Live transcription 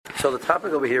So the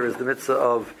topic over here is the mitzvah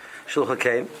of Shulchan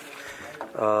Kain.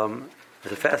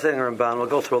 It's a fascinating Ramban. We'll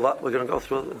go through a lot. We're going to go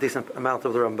through a decent amount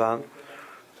of the Ramban.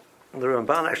 The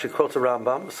Ramban actually quotes a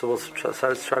Rambam, so we'll try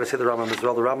to see the Rambam as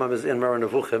well. The Rambam is in Moreh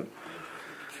Nevuchim,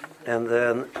 and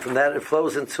then from that it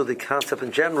flows into the concept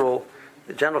in general,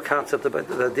 the general concept about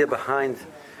the idea behind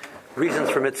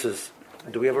reasons for mitzvahs.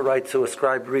 Do we have a right to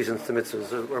ascribe reasons to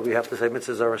mitzvahs, or we have to say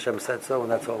mitzvahs are Hashem said so, and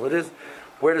that's all it is?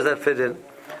 Where does that fit in?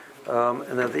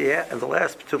 And then the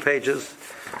last two pages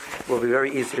will be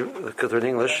very easy because they're in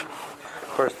English.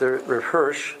 Of course, they're Rav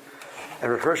Hirsch,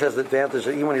 and Rav Hirsch has the advantage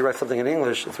that even when he writes something in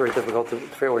English, it's very difficult to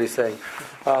figure what he's saying.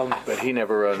 But he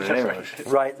never wrote in English.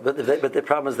 Right, but the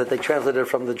problem is that they translated it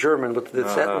from the German, but the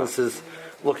sentences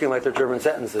looking like they're German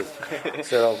sentences.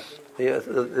 So,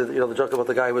 the joke about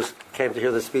the guy who came to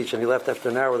hear the speech and he left after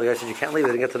an hour. The guy said, "You can't leave;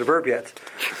 they didn't get to the verb yet."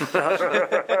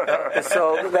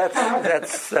 So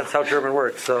that's how German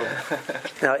works. So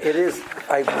now it is.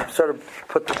 I sort of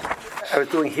I was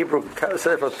doing Hebrew. I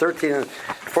said for 13 and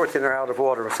 14 are out of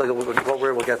order. So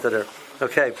we'll get to there.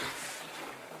 Okay.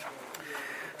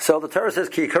 So the Torah says,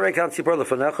 "Ki karei kan tzipor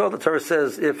lefanecho." The Torah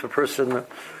says, if a person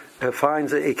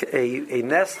finds a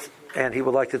nest and he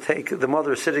would like to take the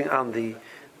mother sitting on the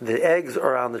eggs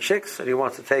or on the chicks, and he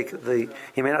wants to take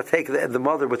he may not take the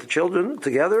mother with the children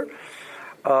together.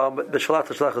 But so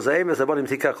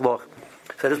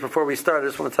just before we start, I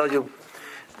just want to tell you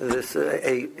this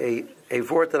a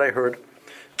word that I heard.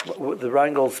 The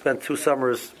Rheingold spent 2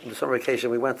 summers in the summer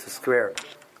vacation. We went to Square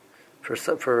for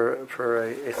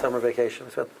a summer vacation.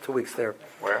 We spent 2 weeks there.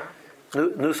 Where?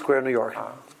 New Square, New York.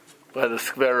 By the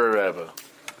Square Rebbe.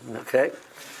 Okay.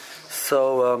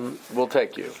 So we'll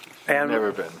take you. And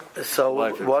never been. So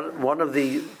one of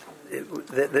the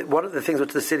things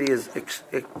which the city is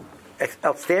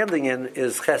outstanding in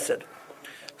is Chesed.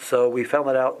 So we found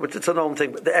that out, which it's a known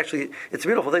thing. But actually, it's a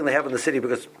beautiful thing they have in the city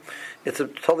because it's a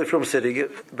totally from city.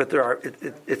 But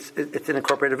it's an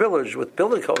incorporated village with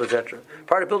building code, etc.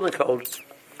 Part of building code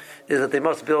is that they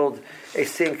must build a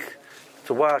sink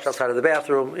to wash outside of the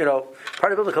bathroom.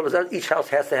 Part of building code is that each house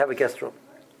has to have a guest room.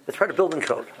 It's part of building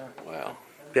code. Wow.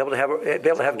 Be able to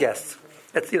have guests.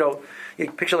 It's you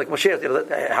picture like Moshe.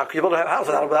 How can you build a house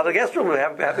without a guest room? Be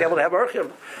able to have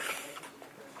archim.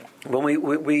 When we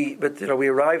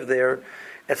arrived there,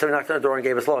 and somebody knocked on the door and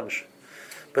gave us lunch.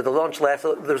 But the lunch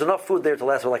lasted. There was enough food there to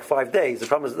last for like 5 days. The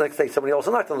problem is the next day somebody else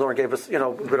knocked on the door and gave us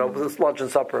this lunch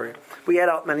and supper. We ate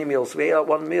out many meals. We ate out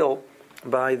one meal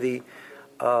by the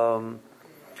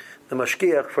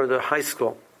mashgiach for the high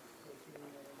school,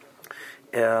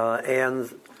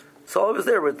 and. So I was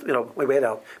there with, we ate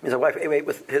out. I mean, my wife ate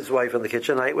with his wife in the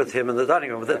kitchen. I ate with him in the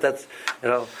dining room. So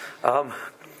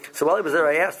while I was there,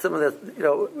 I asked him that,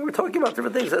 we were talking about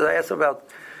different things. I asked him about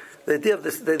the idea of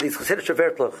these Chassidish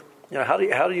Vertluch. How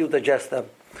do you digest them?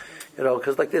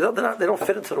 Because they don't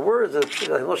fit into the words. Like,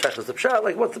 the pshat.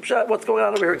 Like, what's the pshat? What's going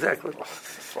on over here exactly?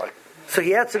 So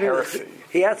he answered me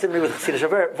with Chassidish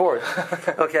word.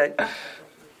 Okay.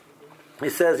 He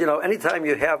says, anytime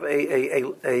you have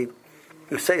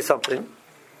you say something,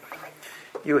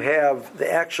 you have the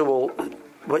actual,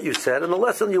 what you said, and the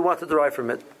lesson you want to derive from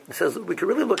it. He says, we can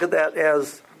really look at that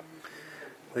as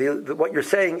what you're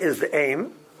saying is the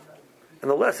aim,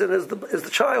 and the lesson is the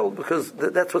child, because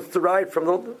that's what's derived from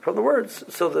the words.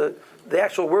 So the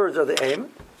actual words are the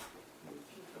aim,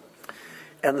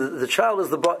 and the child is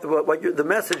the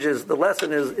message is, the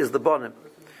lesson is the bonim.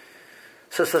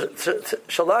 So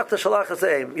shalach to shalach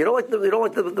haseim. You don't like the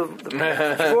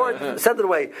word, send it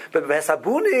away. But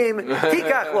v'esabunim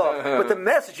tikach lo. But the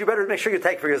message you better make sure you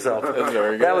take for yourself.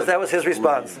 That was his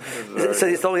response. So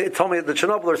he told me the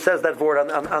Chernobylers says that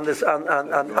word on this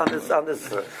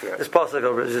pasuk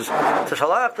over.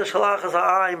 Shalach to shalach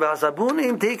haseim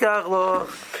v'esabunim tikach lo.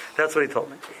 That's what he told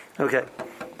me. Okay.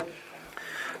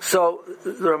 So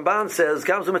the Ramban says,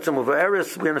 "Gamzu mitzvah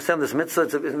muvaris." We understand this mitzvah.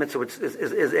 It's a mitzvah which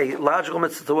is a logical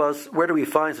mitzvah to us. Where do we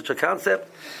find such a concept?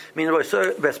 Similar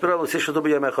to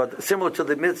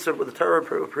the mitzvah where the Torah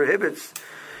prohibits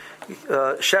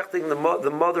shechting the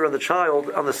mother and the child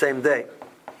on the same day.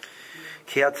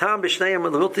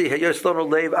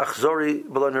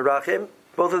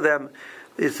 Both of them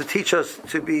is to teach us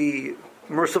to be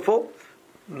merciful,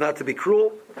 not to be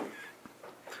cruel.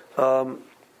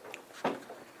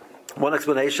 One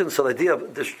explanation. So the idea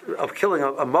of killing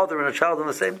a mother and a child on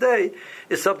the same day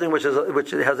is something which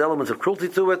has elements of cruelty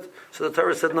to it. So the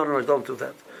Torah said, no, don't do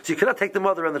that. So you cannot take the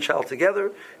mother and the child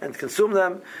together and consume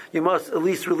them. You must at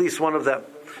least release one of them.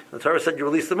 The Torah said you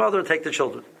release the mother and take the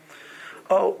children.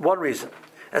 One reason.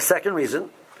 A second reason,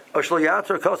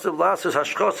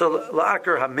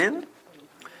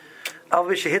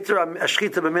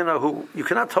 who you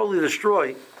cannot totally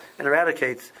destroy and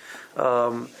eradicate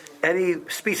any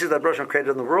species that Hashem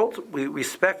created in the world. We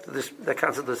respect that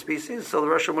concept of species. So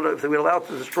the Hashem, if they were allowed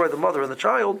to destroy the mother and the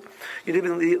child, you're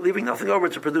leaving nothing over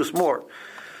to produce more.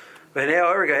 Where this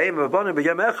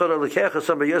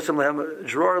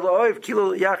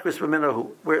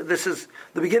is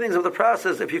the beginnings of the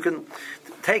process. If you can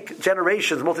take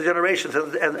generations, multi-generations,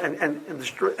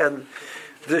 and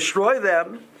destroy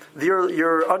them,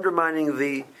 you're undermining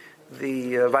the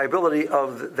viability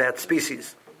of that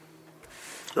species.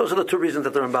 Those are the two reasons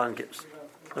that the Ramban gives.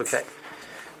 Okay.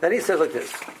 Then he says like this.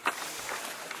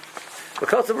 So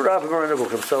the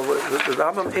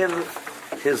Rambam in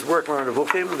his work on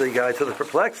Nevuchim, the Guide to the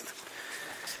Perplexed,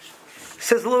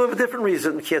 says a little bit of a different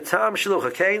reason.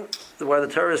 Why the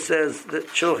Torah says that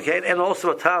Shiluch HaKain, and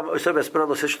also a tam in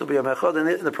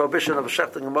the prohibition of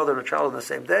shechting a mother and a child on the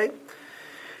same day.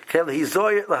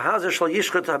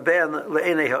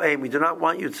 We do not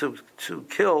want you to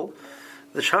kill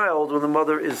the child when the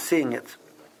mother is seeing it.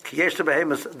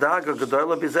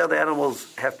 The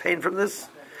animals have pain from this.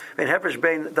 The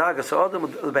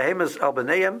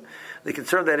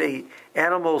concern that a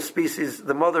animal species,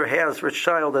 the mother has for its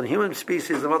child, and human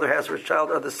species, the mother has for its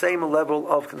child, are the same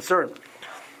level of concern.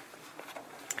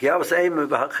 The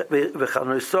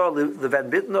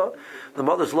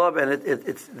mother's love, and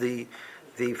it's the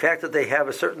fact that they have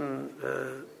a certain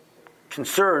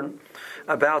concern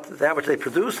about that which they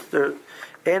produce. It's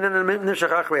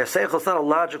not a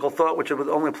logical thought which it would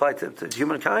only apply to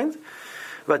humankind.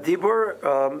 But dibur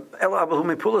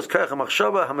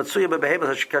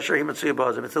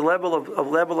it's a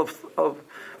level of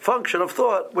function of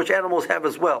thought which animals have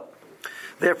as well.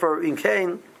 Therefore, in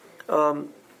Cain, so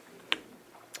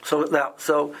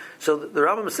the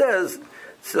Rambam says,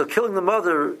 so killing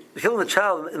the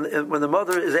child, when the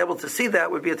mother is able to see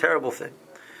that, would be a terrible thing.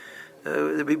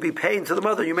 It would be pain to the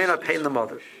mother. You may not pain the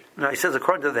mother. Now he says,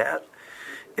 according to that,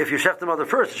 if you shech the mother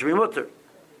first, it should be mutter.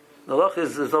 The loch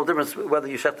is there's no difference whether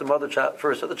you shech the mother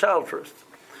first or the child first.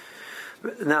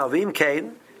 Now, v'im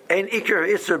kain, ein ikar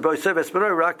isur boisoi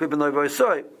v'espenoi rak b'benoi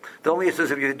boisoi. The only issue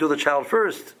is if you do the child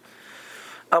first.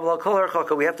 We have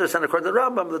to understand according to the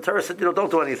Rambam. The Torah said, don't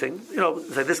do anything.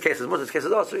 Say this case is mutter, this case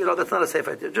is also. That's not a safe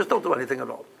idea. Just don't do anything at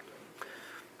all.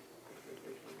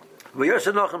 So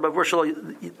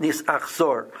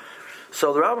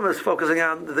the Rambam is focusing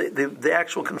on the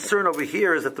actual concern over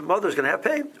here is that the mother is going to have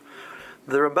pain.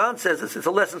 The Ramban says it's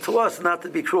a lesson to us not to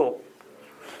be cruel.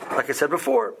 Like I said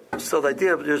before, so the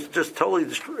idea of just totally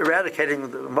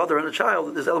eradicating the mother and the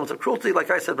child, there's elements of cruelty,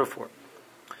 like I said before.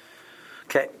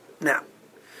 Okay, now,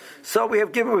 so we're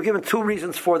given two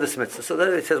reasons for this mitzvah. So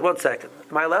then it says, 1 second,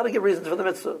 am I allowed to give reasons for the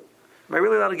mitzvah? Am I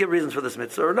really allowed to give reasons for this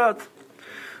mitzvah or not?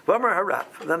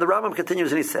 Then the Rambam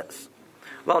continues and he says,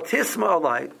 "Well, tisma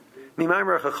alai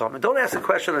mimaymer chacham." Don't ask a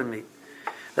question on me.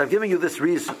 That I'm giving you this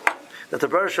reason that the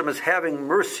Baruch Hashem is having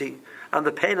mercy on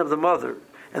the pain of the mother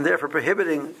and therefore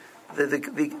prohibiting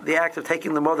the act of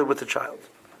taking the mother with the child.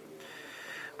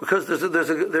 Because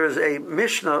there is a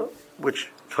Mishnah which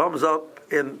comes up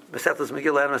in Maseches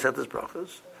Megillah and Maseches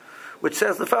Brachos, which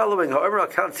says the following: "Ha'omer al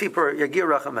kan tzipor yagir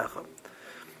rachamecha."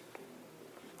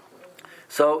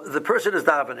 So the person is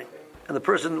davening, and the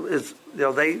person is,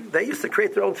 they used to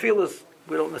create their own tefillahs.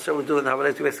 We don't necessarily do that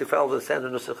nowadays. We basically follow the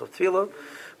standard nusach of tefillah,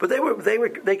 but they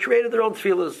created their own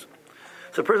tefillahs.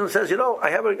 So the person says, I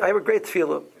have a great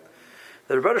tefillah.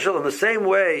 The Rebbe Shalom, in the same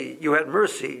way you had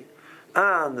mercy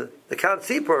on the Kan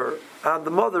Tzipor, on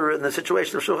the mother in the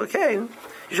situation of Shiluch HaKain,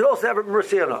 you should also have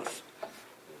mercy on us.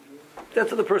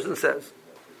 That's what the person says.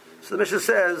 So the Mishnah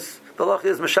says the halach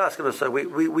is mashaskin. So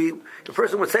the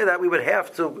person would say that we would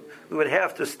have to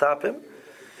stop him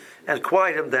and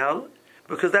quiet him down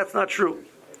because that's not true.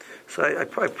 So I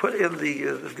put in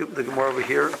the Gemara over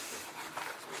here.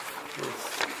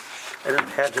 I didn't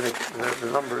paginate the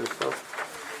numbers, so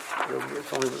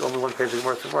it's only one page of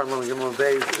Gemara. Tomorrow I'm going to give him a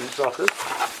base in Zachas.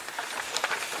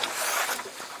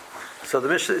 So the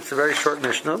Mishnah, it's a very short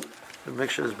Mishnah. The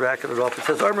Mishnah is bracketed off. It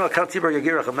says, Armel Kantibar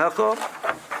Yagirach Amelcho.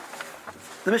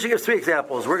 The Mishnah gives 3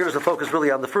 examples. We're going to focus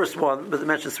really on the first one, but it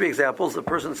mentions 3 examples. The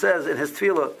person says in his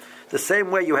tefillah, the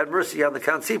same way you had mercy on the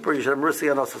Kan Tzipor, you should have mercy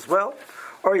on us as well.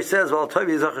 Or he says,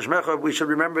 we should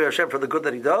remember Hashem for the good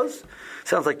that he does.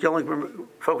 Sounds like you only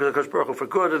focus on Kosh Baruch Hu for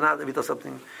good, and not if he does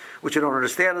something which you don't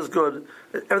understand is good.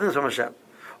 Everything's from Hashem.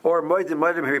 Or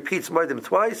Moedim, he repeats Moedim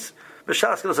twice.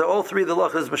 Meshaskel, so all 3 of the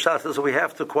lachas Meshaskel, so we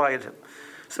have to quiet him.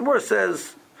 Simur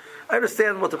says, I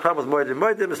understand what the problem with Moedim.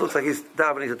 Moedim, it looks like he's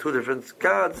davening to 2 different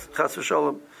gods, Chas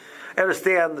v'Sholem. I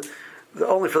understand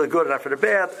only for the good and not for the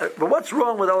bad. But what's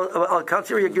wrong with al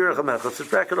kansir yagir chamecha? Let's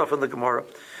back it off in the Gemara.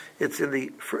 It's in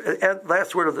the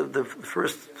last word of the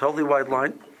first totally wide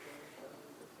line.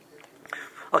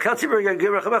 Al kansir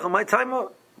yagir chamecha. My time.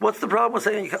 What's the problem with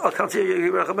saying al kansir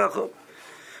yagir chamecha?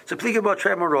 So please about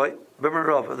Tremoroi,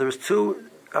 B'Merova. There's two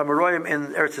Amoraim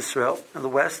in Eretz Yisrael in the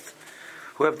west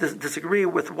who have disagree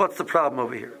with what's the problem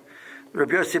over here.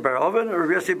 Rabbi Yossi bar Oven or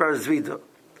Rabbi Yossi bar Zvida.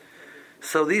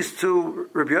 So these two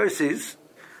Rabbi Yossis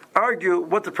argue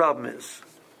what the problem is.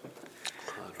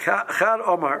 Chad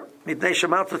Omar, Mipnei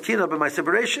Shemat L'Kina b'Ma'aseh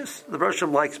Bereishis. The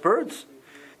Roshim likes birds.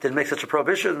 Didn't make such a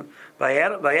prohibition by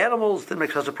animals. Didn't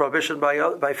make such a prohibition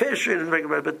by fish. So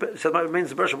it means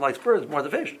the Roshim likes birds more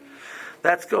than fish.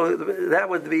 That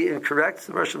would be incorrect.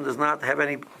 The Roshim does not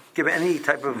give any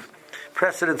type of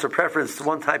precedence or preference to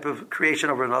one type of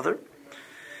creation over another.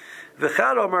 And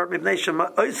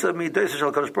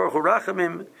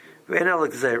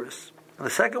the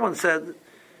second one said,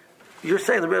 you're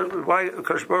saying why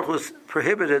Kadosh Baruch Hu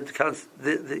prohibited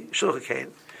the Shulchan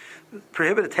Cain,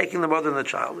 prohibited taking the mother and the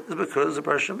child, is because the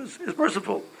Hashem is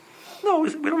merciful. No,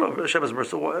 we don't know if Hashem is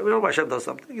merciful. We don't know why Hashem does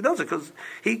something. He does it because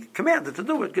He commanded to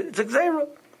do it. It's a Gzeira.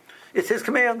 It's His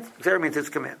command. Gzeira means His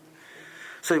command.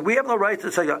 So we have no right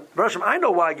to say, Hashem, I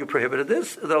know why you prohibited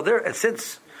this, and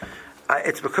since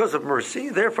it's because of mercy,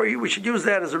 therefore we should use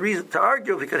that as a reason to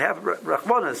argue if we could have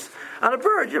Rachmanis on a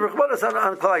bird, you have Rachmanis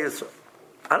on Klal Yisrael.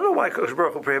 I don't know why Kadosh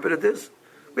Baruch Hu prohibited this.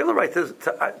 We have the right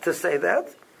to say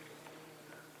that.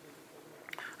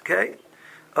 Okay?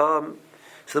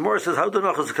 So the Morah says, how do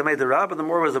Nochus Kamei the Rabbah? The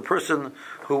Morah was a person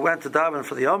who went to daven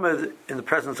for the Yomid in the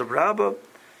presence of Rabbah.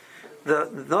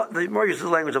 The more uses the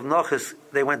language of Nochus,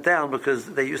 they went down because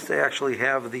they used to actually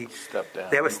have they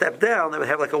have a step down. They would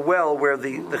have like a well where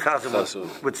the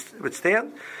chazan would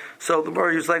stand. So the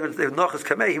more used language, the Nochus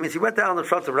Kamei, he means he went down in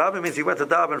front of Rabbah. It means he went to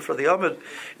daven for the Yomid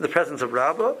in the presence of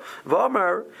Rabbah.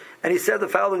 V'Amar, and he said the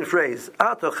following phrase: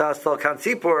 Ato chastal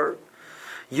kansipur.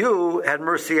 You had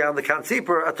mercy on the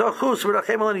Kansipur. Atochus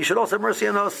v'rachem, you should also have mercy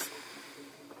on us.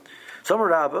 Some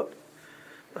Rabbah.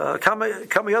 He has a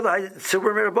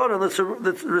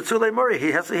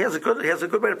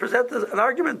good way to present an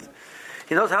argument.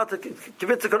 He knows how to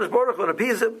convince the Kodesh Baruch Hu and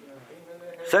appease him.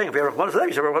 Saying if you have one to them,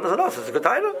 you should have one to us. It's a good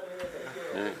title.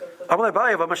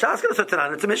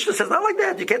 It's a Mishnah says not like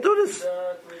that. You can't do this.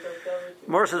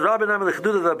 Morris says, Rabbi Nam the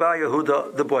Chedudah the Abba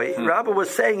Yehuda the boy. Rabbi was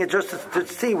saying it just to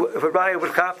see if Abba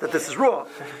would cop that this is wrong.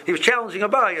 He was challenging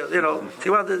Abba, So he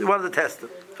wanted to test it.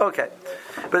 Okay,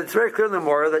 but it's very clear in the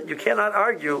Morah that you cannot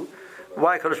argue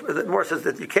why. The Morah says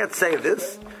that you can't say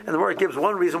this, and the Morah gives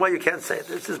one reason why you can't say it.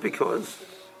 This is because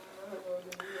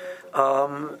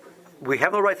we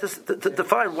have no right to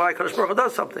define why Kadosh Baruch Hu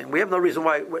does something. We have no reason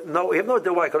why. We have no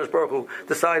idea why Kadosh Baruch Hu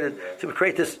decided to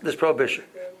create this prohibition,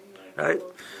 right?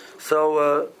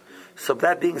 So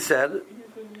that being said,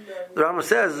 the Rambam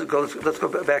says, let's go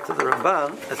back to the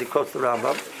Ramban, as he quotes the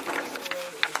Rambam.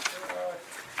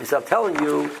 He said, I'm telling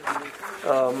you,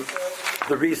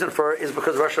 the reason for it is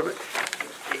because Hashem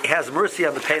has mercy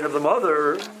on the pain of the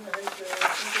mother.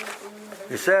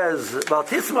 He says, we're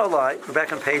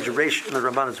back on page, in the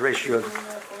Ramban is ratio.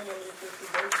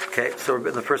 Okay, so we're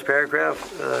in the first paragraph,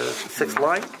 6th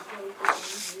line.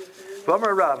 Don't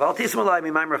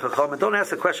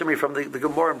ask the question me from the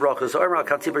Gemara and Brachos,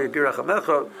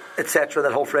 etc.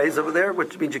 That whole phrase over there,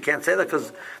 which means you can't say that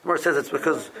because the Gemara says it's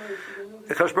because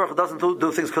the Kadosh Baruch Hu doesn't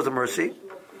do things because of mercy.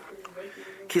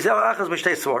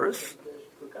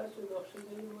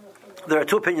 There are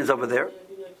two opinions over there.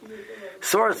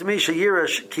 There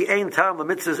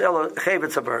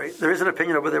is an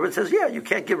opinion over there which says, yeah, you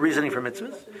can't give reasoning for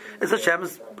mitzvahs. It's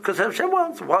Hashem's because Hashem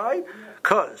wants. Why?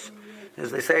 Because,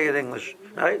 as they say in English,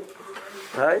 right?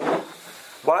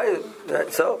 Why?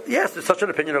 So yes, there's such an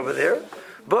opinion over there.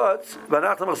 But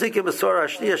however,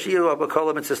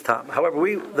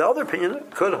 the other opinion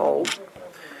could hold.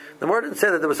 The Morah didn't say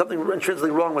that there was something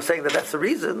intrinsically wrong with saying that that's the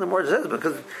reason. The Morah says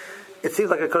because it seems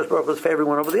like a Kadosh Baruch Hu is favoring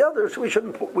one over the other, so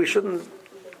we shouldn't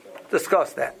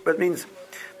discuss that. But it means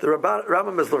the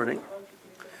Rambam is learning.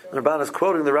 The Ramban is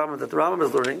quoting the Rambam that the Rambam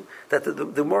is learning that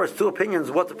the more is two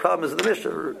opinions what the problem is in the Mishnah.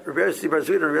 Rabbi Yossi bar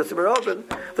Zvida and Rabbi Yossi bar Oven,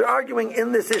 they're arguing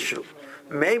in this issue.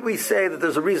 May we say that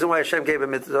there's a reason why Hashem gave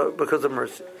him mitzvah because of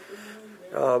mercy?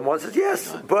 One says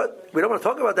yes, but we don't want to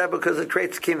talk about that because it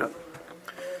creates kina.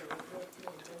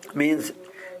 Means,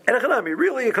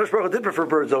 really, Kadosh Baruch Hu did prefer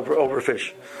birds over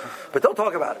fish, but don't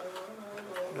talk about it.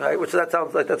 Right? Which that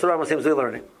sounds like that's what Rambam seems to be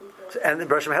learning. And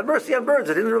Hashem had mercy on birds;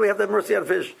 it didn't really have that mercy on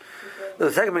fish.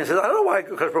 The second man says, I don't know why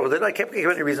Kadosh Baruch Hu did. I can't give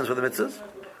any reasons for the mitzvahs.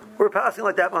 We're passing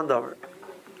like that mandover.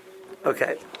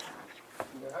 Okay.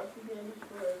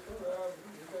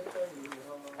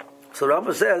 So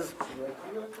Rambam says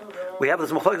we have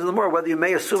this machlokes in the more whether you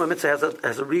may assume a mitzvah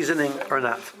has a reasoning or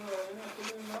not.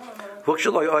 There's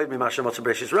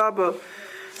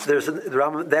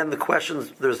then the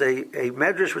questions. There's a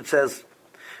medrash which says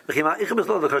the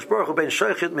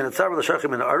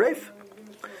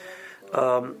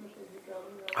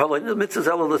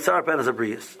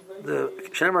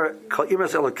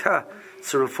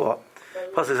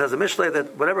Pasuk has a mishlei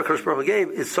that whatever Kadosh Baruch Hu gave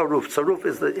is saruf. Saruf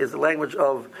is the language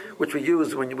of which we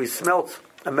use when we smelt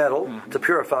a metal to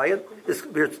purify it.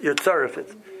 You're tzarif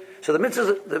it. So the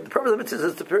purpose of the mitzvah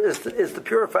is to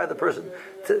purify the person,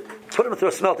 to put him through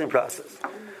a smelting process.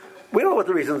 We don't know what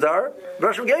the reasons are.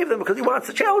 Hashem gave them because He wants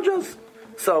to challenge us.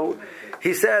 So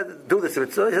He said, "Do this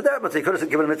mitzvah." He said that mitzvah. He could have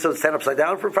given a mitzvah to stand upside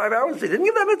down for 5 hours. He didn't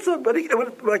give that mitzvah, but in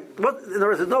other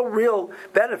words, there's no real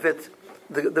benefit.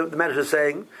 The manager is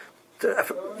saying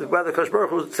whether Kadosh Baruch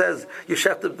Hu says you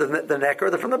sheft the neck or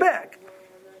from the back,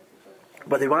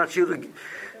 but He wants you to.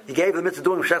 He gave the mitzvah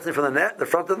doing shefting from the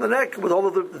front of the neck with all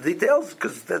of the details,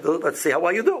 because let's see how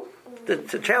well you do.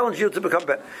 To challenge you to become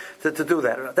better, to do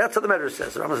that. That's what the Medrash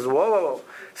says. The Rambam says, whoa.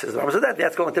 Says the Rambam says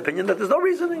that's going to opinion that there's no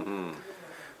reasoning.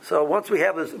 So once we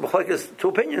have this machlokes two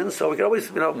opinions, so we can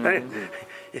always,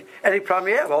 any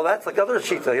problem you have, that's like other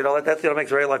shita, that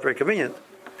makes very life very convenient.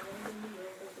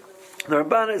 The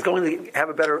Ramban is going to have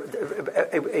a better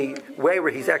a way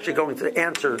where he's actually going to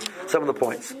answer some of the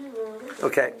points.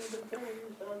 Okay.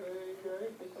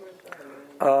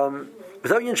 That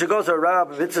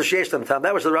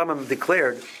was the Rambam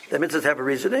declared that mitzvahs have a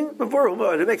reasoning.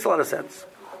 It makes a lot of sense.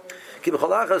 We know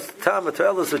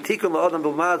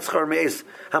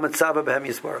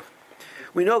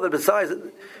that besides,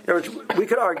 we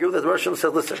could argue that the Rosh Hashanah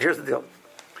says, listen, here's the deal.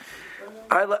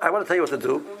 I want to tell you what to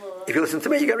do. If you listen to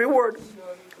me, you get reward.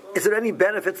 Is there any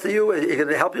benefits to you? Is it going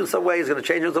to help you in some way? Is it going to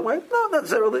change you in some way? No, not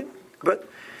necessarily. But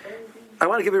I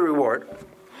want to give you a reward.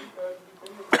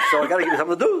 So I got to give you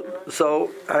something to do.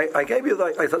 So I gave you.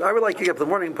 I said I would like you to get up in the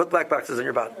morning and put black boxes in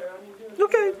your body.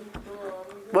 Okay.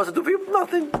 What's it do for you?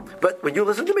 Nothing. But when you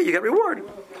listen to me, you get reward.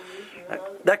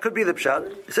 That could be the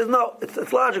pshat. He says no.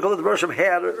 It's logical that the Rosh Hashanah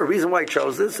had a reason why he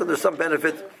chose this, and there's some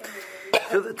benefit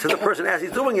to the person as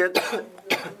he's doing it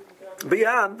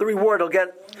beyond the reward he'll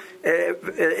get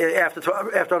after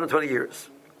 120 years.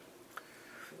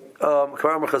 So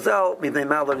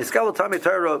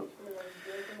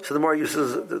the more he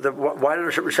uses why did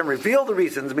Hashem reveal the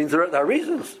reasons means there are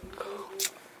reasons.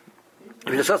 If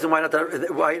you're discussing why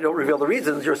you don't reveal the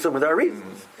reasons, you're assuming there are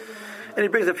reasons. And he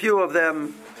brings a few of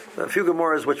them, a few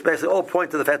Gemaras, which basically all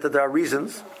point to the fact that there are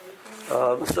reasons.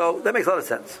 So that makes a lot of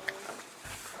sense.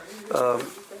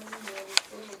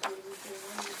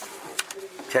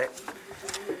 Okay.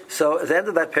 So at the end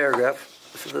of that paragraph,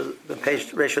 so the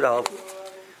page Reshut Aleph,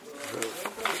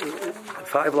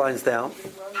 5 lines down.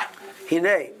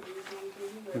 Hine,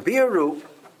 Biaru,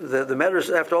 the matters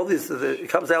after all these, it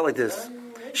comes out like this.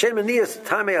 Shem Manias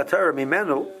Tamei Atara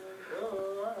Mimenu.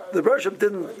 The Roshim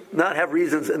did not have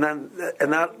reasons and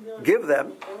not give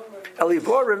them.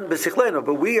 Elivorin B'Sichleno,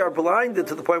 but we are blinded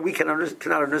to the point we cannot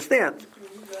understand.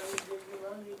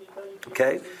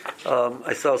 Okay,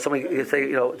 I saw somebody say,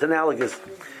 it's analogous.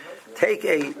 Take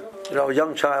a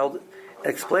young child,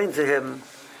 explain to him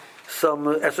some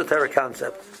esoteric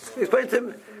concept. Explain to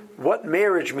him what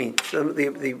marriage means,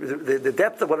 the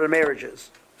depth of what a marriage is.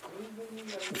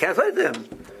 You can't explain it to him.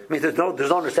 I mean, there's no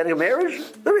understanding of marriage.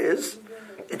 There is.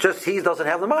 It just he doesn't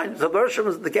have the mind. So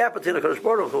the gap between the Kadosh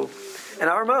Baruch Hu and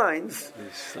our minds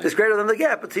is greater than the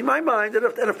gap between my mind and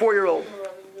a 4-year-old.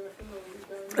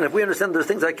 And if we understand there's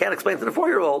things I can't explain to the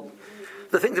 4-year-old,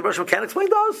 the things that Hashem can't explain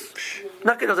to us,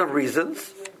 not because of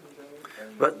reasons,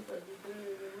 but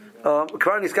we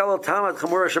find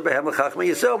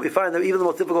that even the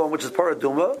most difficult one, which is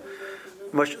Paraduma,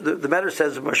 the matter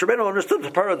says Moshe Rabbeinu understood the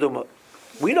Paraduma.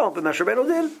 We don't, but Moshe Rabbeinu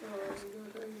did.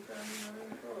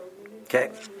 Okay.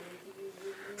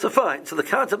 So fine. So the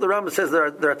concept of the Rambam says there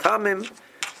are tamim.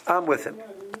 I'm with him.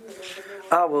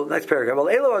 Well, next paragraph. Well,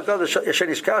 Elo agad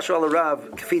shenishkashu al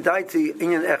Rav kfi daiti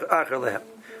inyan acher lehem.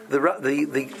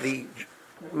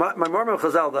 My Mormon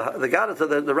Chazal, the Gadata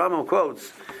that the Rambam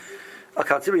quotes, a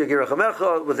katzir yagir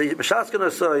chamecha with the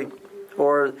mishaskanasoi,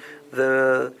 or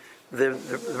the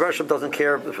Roshim doesn't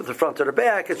care if the front or the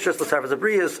back. It's just the Sarvas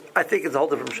Abrius. I think it's a whole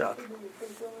different shot.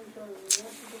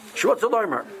 Shwatz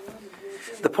Alarmer.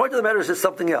 The point of the matter is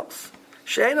something else.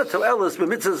 She'ena to'elis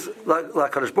b'mitzvahs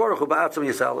la'kadosh baruch hu ba'atzim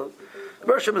yisala. The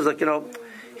Roshim is like,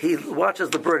 he watches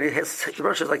the bird. The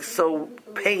Roshim is like so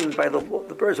pained by the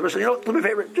birds. The Roshim, do me a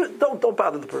favor, just don't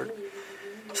bother the bird.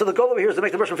 So the goal over here is to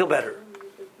make the Roshim feel better.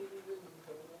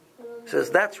 He says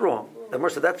that's wrong. The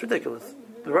Roshim said that's ridiculous.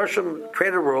 The Rosham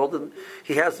created a world, and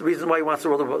he has the reason why he wants the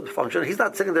world to function. He's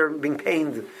not sitting there being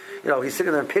pained, he's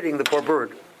sitting there and pitying the poor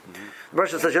bird. The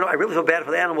Rosham says, I really feel bad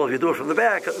for the animal if you do it from the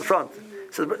back, front.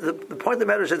 So the point of the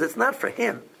matter is it's not for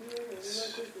him.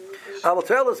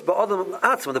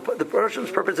 The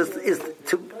Rosham's purpose is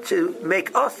to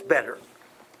make us better.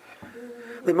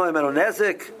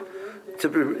 To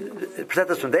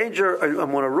protect us from danger, or a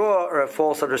munarah, or a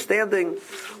false understanding,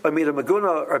 or mira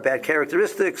maguna, or bad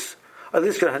characteristics. At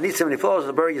least when he flows,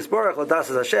 the Bari Yisborach,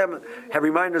 Ladas Hashem, have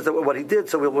reminders of what he did,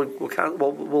 so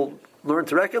we'll learn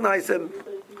to recognize him.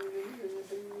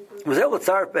 That's what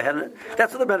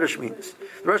the Medrash means.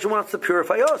 The Medrash wants to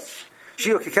purify us.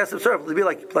 To be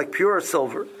like pure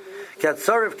silver.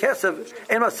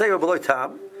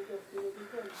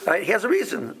 Right? He has a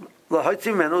reason. He wants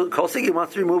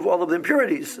to remove all of the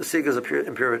impurities. The sig is a pure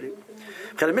impurity.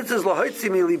 So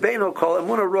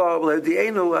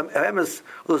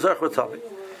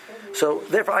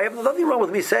therefore I have nothing wrong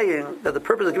with me saying that the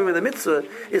purpose of giving me the mitzvah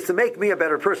is to make me a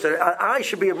better person. I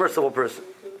should be a merciful person.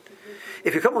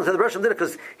 If you come along to the Rosham did it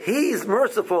because he's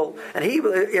merciful and he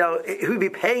would be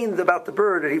pained about the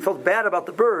bird and he felt bad about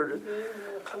the bird.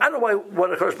 I don't know what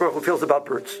HaKadosh Baruch Hu feels about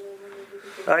birds,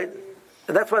 right?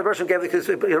 And that's why the Rosham gave it, because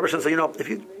the Rosham said, if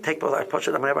you take both I push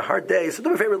it, I'm going to have a hard day. So do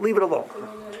me a favor, leave it alone.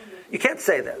 You can't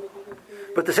say that.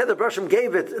 But to say that Rosham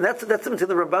gave it, and that's something to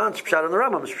the Ramban's pshat and the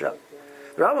Rambam's pshat.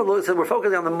 The Rambam said we're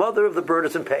focusing on the mother of the bird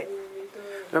is in pain.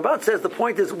 The Ramban says the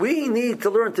point is we need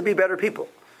to learn to be better people.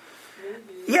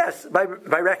 Yes, by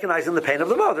recognizing the pain of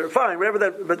the mother, fine, whatever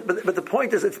that. But the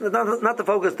point is, it's not the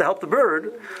focus to help the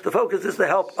bird. The focus is to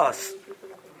help us.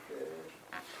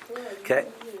 Okay.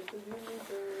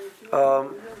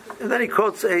 And then he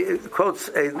quotes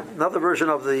another version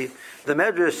of the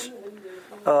Medrash.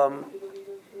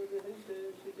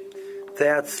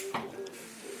 That's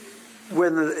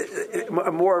when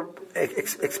a more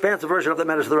expansive version of the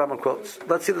Medrash the Rambam quotes.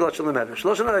 Let's see the Lashon of the Medrash.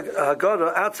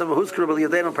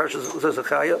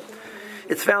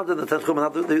 It's found in the Tanchum. Now,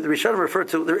 the Rishonim refer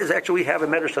to, we have a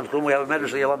Medrash Tanchum, we have a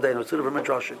Medrash Yalam Deinu. It's sort of a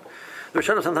Midrashim. The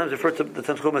Rishonim sometimes refer to the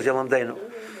Tanchum as Yalam Deinu.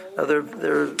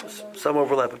 There's some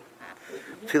overlap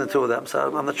between the two of them,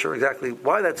 so I'm not sure exactly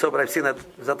why that's so, but I've seen that.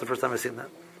 It's not the first time I've seen that.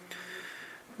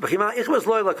 What's the difference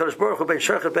to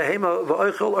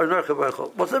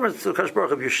Kadosh Baruch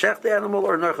Hu? If you shech the animal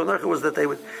or nercha? Nercha was that they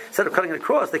would, instead of cutting it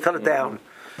across, they cut it down.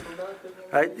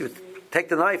 Right? You would take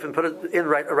the knife and put it in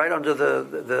right under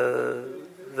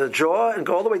the jaw and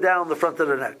go all the way down the front of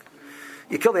the neck.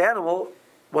 You kill the animal.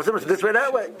 What's the difference this way,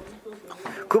 that way?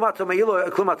 Is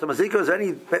there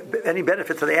any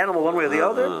benefit to the animal one way or the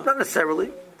other? Not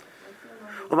necessarily.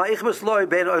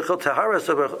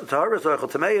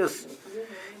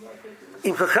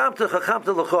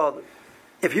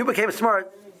 If you became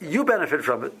smart, you benefit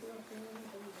from it.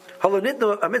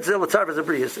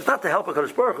 It's not to help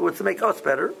HaKadosh Baruch Hu, it's to make us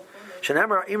better. It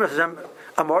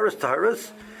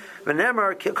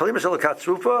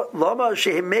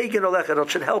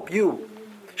should help you,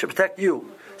 should protect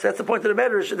you. So that's the point of the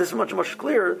Medrash. This is much, much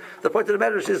clearer. The point of the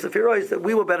Medrash is the Firoi is that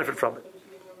we will benefit from it.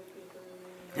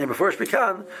 And before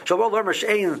Shpikan, the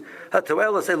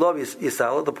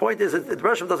point is that the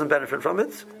Rosham doesn't benefit from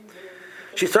it.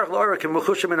 I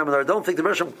don't think the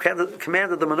Rosham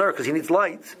commanded the Menorah because he needs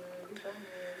light.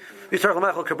 You might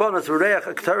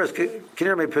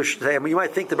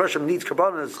think the Rosham needs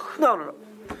karbonas. No.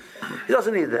 He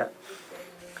doesn't need that.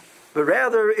 But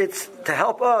rather, it's to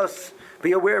help us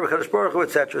be aware of HaKadosh Baruch Hu,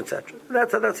 etc., etc.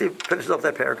 That's he finishes off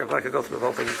that paragraph. I could go through the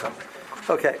whole thing.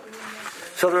 Okay.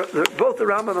 So both the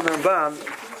Rambam and the Ramban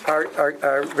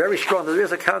are very strong. There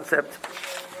is a concept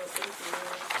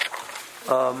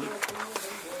of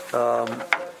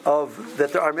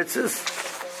that there are mitzvahs.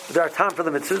 There are time for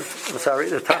the mitzvahs.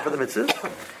 There's time for the mitzvahs.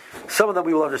 Some of them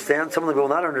we will understand. Some of them we will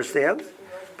not understand.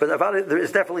 But about it, there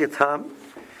is definitely a time.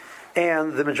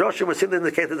 And the Midrashim was simply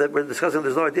indicated that we're discussing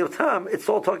there's no idea of time. It's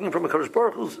all talking from a Kadosh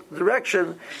Baruch Hu's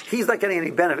direction. He's not getting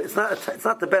any benefit. It's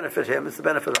not to benefit him. It's to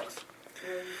benefit us.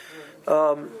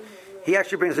 He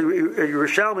actually brings a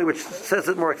Yerushalmi, which says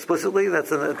it more explicitly.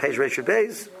 That's in the page Reshut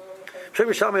Beis.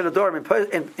 Yerushalmi in the door in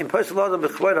Posel Adam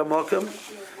b'Chvoid HaMokim,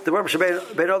 the word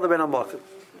Bein Adam Bein HaMokim.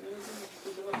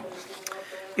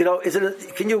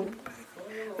 Can you?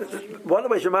 One of the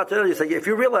ways you're matter, you say if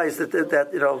you realize that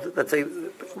let's say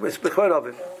b'Chvoid of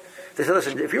it, they say,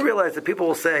 listen, if you realize that people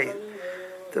will say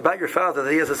about your father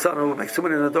that he has a son who makes too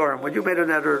many in the door, when you made a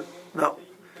neder, no.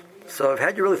 So,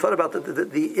 had you really thought about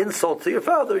the insult to your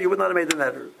father, you would not have made the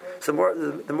neder. So,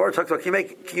 the more it talks about, can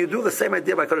you do the same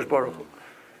idea by Kadosh Baruch Hu?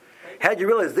 Had you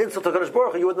realized the insult to Kadosh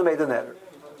Baruch Hu, you wouldn't have made the neder.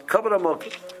 Kabbalah Mok.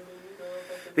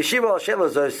 Vishiva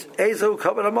al-Shelazos, Ezu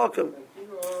Kabbalah Malkum.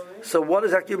 So what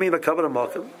exactly you mean by Kabbalah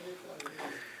Malkum?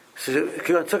 So he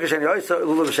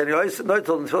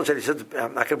said,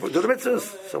 I'm not going to do the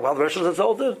mitzvahs. So while the Rosh is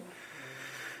insulted,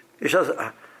 he says,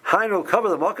 Hainu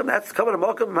Kabbalah Malkum, that's Kabbalah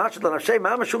Malkum, Machad Hashem,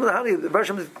 Mama Shum Lahani, the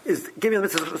Rosh is giving the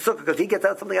mitzvahs of Sukkah because he gets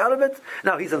out something out of it.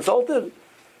 Now he's insulted.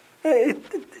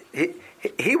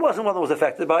 He wasn't one that was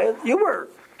affected by it. You were.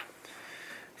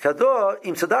 You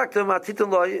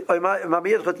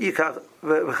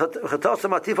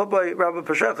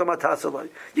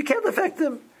can't affect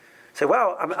him. Say,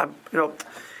 wow, I'm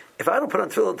if I don't put on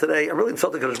tefillin today, I'm really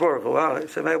insulting Kadosh Baruch Hu. Wow, I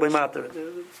say, you're not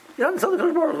insulting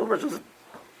Kadosh Baruch Hu. It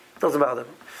doesn't bother me.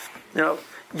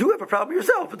 You have a problem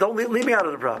yourself, but don't leave me out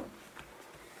of the problem.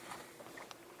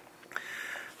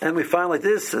 And we find like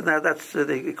this, and that's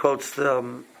he quotes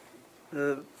the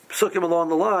psukim along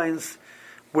the lines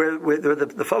where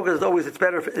the focus is always it's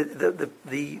better.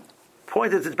 The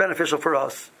point is it's beneficial for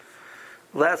us.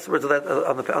 Last words of that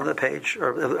on the page or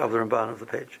of the Ramban of the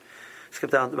page. Skip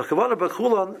down. The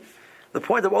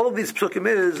point of all of these psukim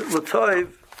is l'toiv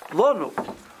lonu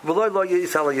v'loy lo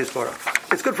yisala yisbara.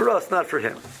 It's good for us, not for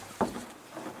him.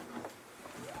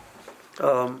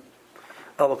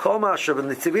 Avakol and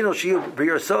the tivino shiu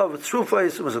b'yarsav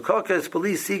trufais mezukakes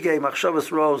police sige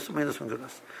machshavas rose minus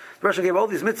goodness. The Russian gave all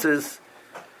these mitzvahs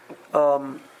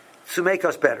to make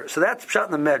us better. So that's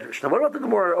shot in the Medrash. Now, what about the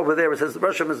Gemara over there? It says the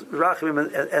Russian is rachim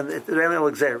and the Raniel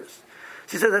Exeris.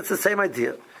 She says that's the same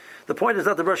idea. The point is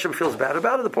not the Russian feels bad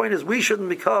about it. The point is we shouldn't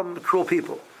become cruel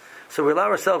people. So we allow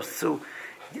ourselves to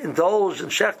indulge in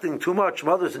shechting too much,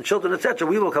 mothers and children, etc.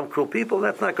 We will become cruel people, and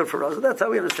that's not good for us. And that's how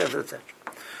we understand it, etc.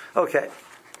 Okay.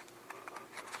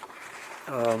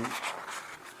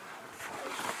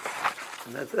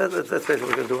 That's basically what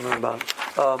we're going to do in the Ramban.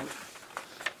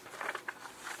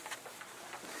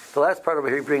 The last part over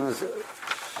here, he brings a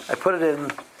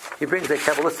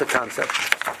Kabbalistic concept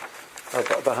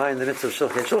behind the mitzvah of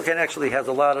Shulchan. Shulchan actually has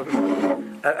a lot of,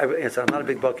 I'm not a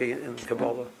big bucky in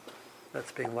Kabbalah.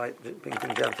 That's being light, being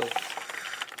gentle.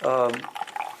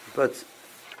 But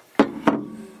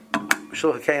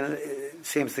Shulchan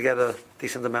seems to get a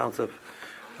decent amount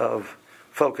of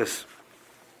focus.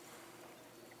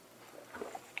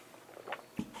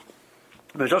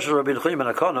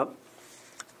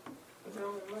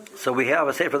 So we have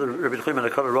a sefer the Rabbi Chaim and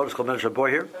Akana wrote. It's called Medrash Boy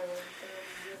here.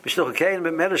 There's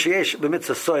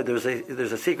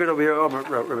a secret over here.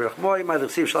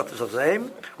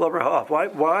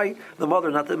 Why the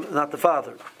mother, not the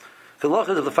father? If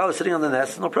the father's sitting on the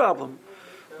nest, no problem.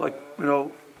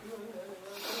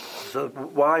 So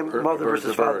why mother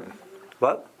versus father?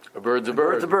 What? A bird's a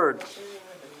bird. A bird's a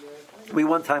bird. We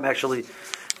one time actually,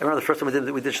 I remember the first time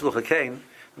we did Shluchah Kain,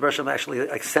 the Russian actually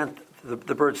sent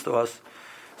the birds to us.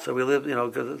 So we lived,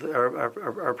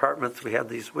 our apartments. We had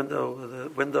these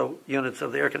window units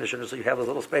of the air conditioner. So you have a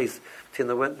little space between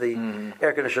the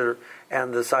air conditioner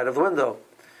and the side of the window.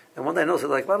 And one day I noticed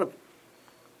like a lot of,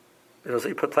 so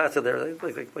you put plastic there,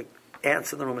 like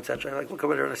ants in the room, etc. I look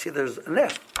over there and I see there's a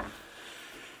nest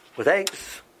with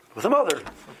eggs with a mother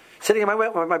sitting in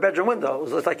my bedroom window.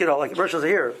 It was like commercials are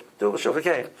here. Do it with Shulchan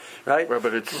Kain, right? Well,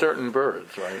 but it's certain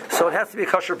birds, right? So it has to be a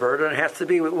kosher bird, and it has to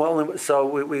be So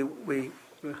we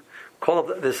call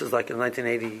up. This is like in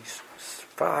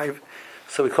 1985.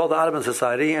 So we called the Audubon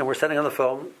Society, and we're sitting on the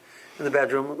phone in the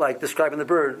bedroom, describing the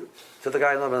bird to the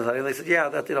guy in the Audubon Society. And they said, "Yeah,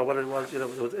 that what it was.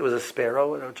 It was a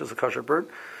sparrow, which was a kosher bird."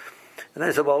 And then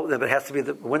they said, "Well, but it has to be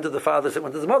when did the father sit?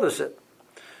 When does the mother sit?"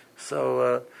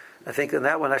 So I think in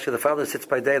that one, actually, the father sits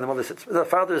by day, and the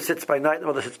father sits by night, and the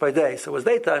mother sits by day. So it was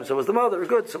daytime, so it was the mother.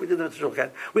 Good. So we did the mitzvah.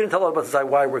 We didn't tell Audubon Society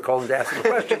why we're calling to ask them the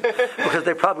question, because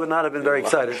they probably would not have been very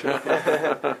excited.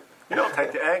 You don't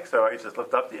take the eggs, or you just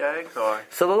lift up the eggs, or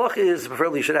so the law is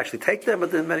preferably you should actually take them, but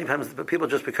then many times people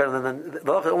just because and then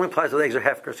the law only applies to the eggs or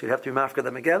hefker, so you'd have to be mafka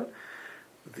them again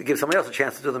to give somebody else a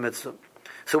chance to do the mitzvah.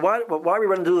 So why are we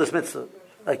running to do this mitzvah?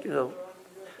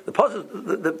 The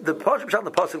pasuk shot in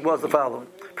the pasuk was the following: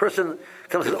 person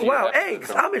comes and says, "Wow,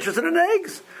 eggs! I'm interested in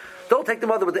eggs. Don't take the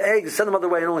mother with the eggs. Send the mother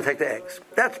away and only take the eggs."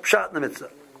 That's shot in the mitzvah.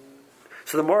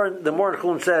 So the more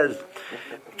Chulin says,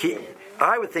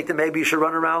 I would think that maybe you should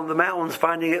run around the mountains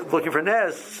looking for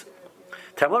nests.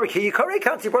 If you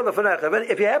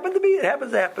happen to be, it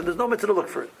happens to happen. There's no mitzvah to look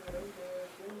for it.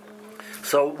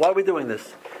 So why are we doing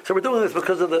this? So we're doing this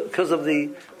because of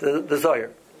the Zohar.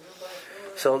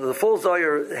 So the full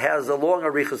Zohar has a long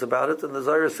arichas about it, and the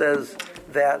Zohar says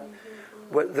that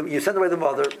you send away the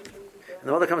mother, and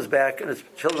the mother comes back, and its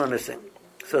children are missing.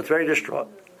 So it's very distraught.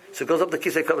 So it goes up to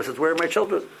Kisei Kavod and says, "Where are my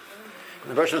children?"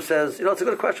 And the Russian says, "It's a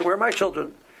good question. Where are my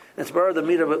children?" And it's Bar the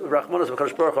Mida Rachmanas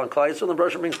B'Kadosh Baruch Hu on Klal Yisrael, and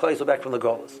Baruch brings Klal Yisrael back from the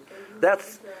Golas.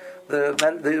 That's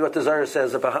what the Zohar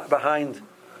says behind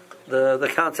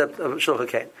the concept of Shulchan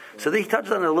Kain. So he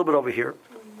touches on it a little bit over here.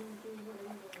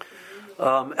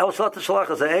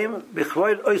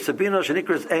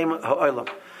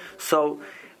 So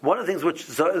one of the things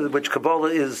which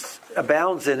Kabbalah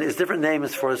abounds in is different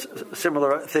names for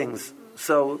similar things.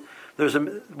 So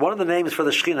one of the names for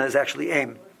the Shekhinah is actually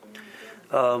Aim.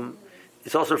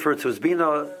 It's also referred to as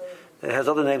Bina. It has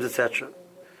other names, etc.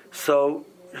 So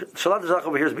Shalat Zach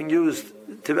over here is being used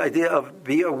to the idea of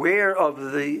be aware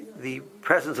of the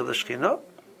presence of the Shekhinah,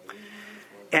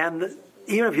 and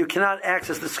even if you cannot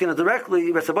access the Shekhinah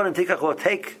directly, take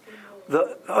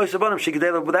the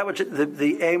that which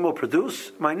the aim will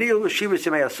produce.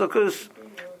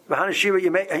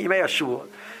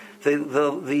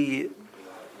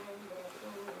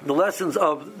 The lessons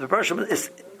of the Bershom is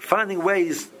finding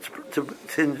ways to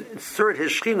insert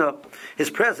his Shekhinah, his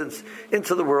presence,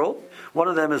 into the world. One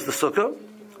of them is the Sukkah.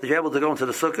 You're able to go into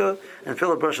the Sukkah and feel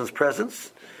the Bershom's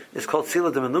presence. It's called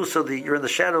Sila de Menusa. You're in the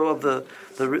shadow of the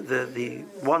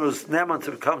one who's Naman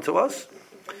to come to us.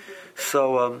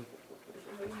 So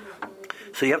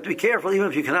you have to be careful, even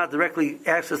if you cannot directly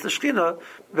access the Shekhinah.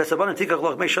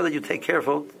 Make sure that you take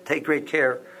great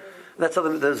care. That's how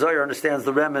the Zohar understands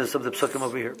the remez of the psukim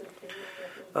over here.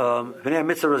 So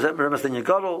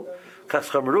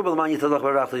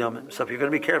if you're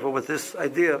going to be careful with this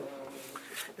idea,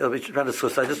 it'll be tremendous.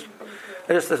 I just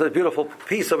there's a beautiful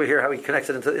piece over here how he connects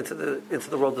it into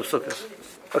the world of Sukkot.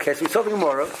 Okay, so we saw the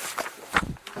Gemara.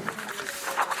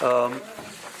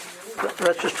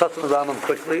 Let's just touch on the Rambam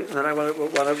quickly, and then I want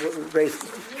to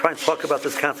try and talk about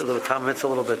this concept of the Tam Mitzvah a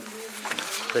little bit.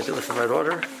 Did I do this in the right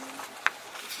order?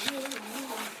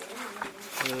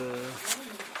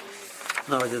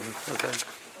 No, I didn't. Okay.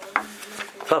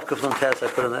 Tav Kuf Nun Tes I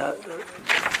put in that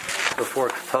before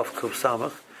Tav Kuf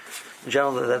Samach. In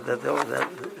general, that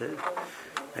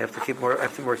I have to keep more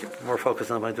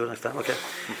focused on what I do next time. Okay.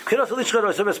 So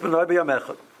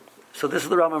this is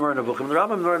the Rambam Moreh Nevuchim. The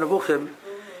Rambam Moreh Nevuchim,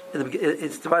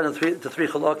 it's divided into three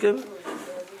chalakim.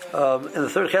 In the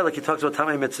third chalak, he talks about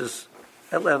Tamei Mitzvahs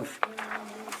at length.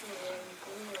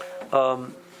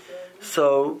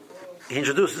 So he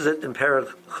introduces it in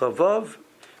Perek Chavav.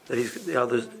 That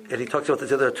and he talks about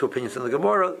the other two opinions in the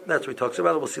Gemara. That's what he talks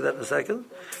about. We'll see that in a second.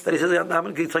 Then he says,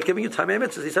 "I'm giving you Tamei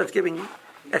Mitzvahs." He starts giving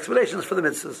explanations for the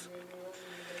mitzvahs.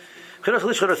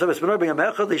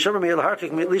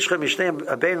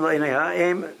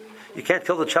 You can't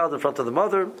kill the child in front of the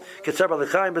mother. It's a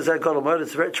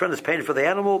tremendous pain for the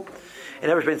animal.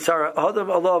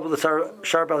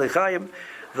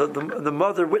 The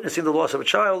mother witnessing the loss of a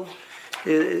child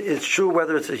is true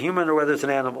whether it's a human or whether it's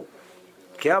an animal.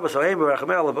 It's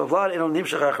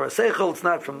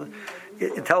not from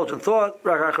intelligent thought.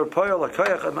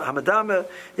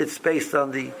 It's based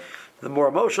on the more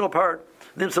emotional part.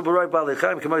 I mean,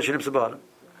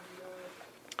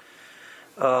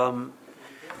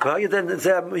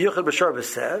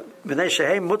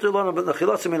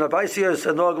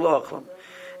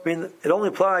 it only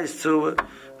applies to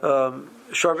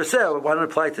Shor V'seh. Why don't it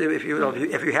apply to if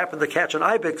you happen to catch an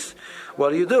ibex?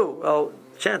 What do? Well,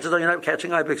 chances are you're not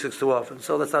catching ibexes too often,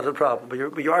 so that's not a problem. But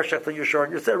you are shechting your shor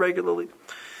and you're set regularly.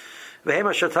 So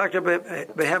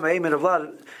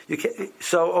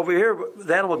over here,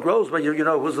 the animal grows, but you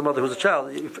know who's the mother, who's the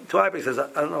child. Two ibexes,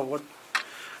 I don't know what.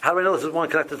 How do we know this is one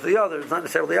connected to the other? It's not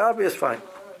necessarily obvious. Fine.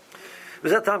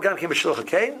 Was that time came Shulchan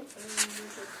Kain?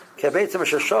 Go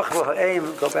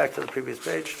back to the previous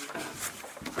page.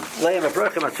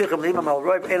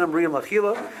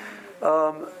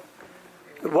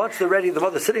 Once they're ready, the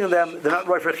mother's sitting on them. They're not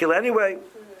right for chila anyway.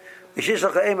 You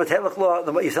send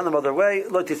the mother away.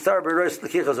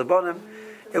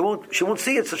 She won't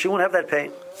see it, so she won't have that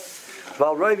pain.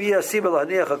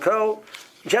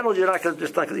 In general, you're not going to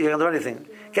do anything.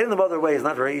 Getting the mother away is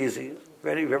not very easy.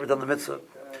 You've ever done the mitzvah?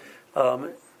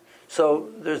 So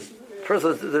there's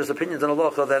opinions in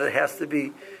halacha that it has to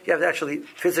be. You have to actually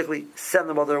physically send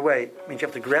the mother away. It means you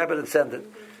have to grab it and send it.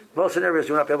 Most scenarios,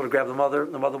 you will not be able to grab the mother.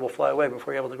 The mother will fly away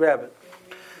before you're able to grab it.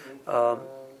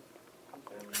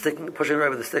 Pushing away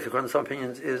with the stick, according to some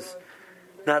opinions, is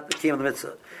not the key of the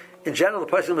mitzvah. In general, the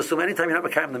person will assume anytime you're not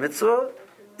makayim the mitzvah,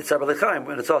 it's Arba L'chaim,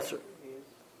 when it's osur.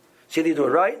 So either you do it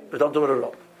right, or don't do it at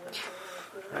all.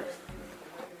 Right?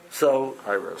 So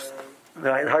high risk.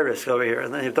 Right, high risk over here.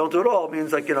 And then if you don't do it all, it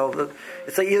means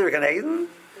it's like either Gan Eden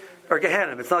or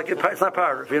Gehenna. It's not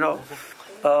power,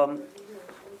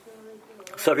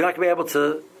 So if you're not going to be able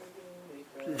to,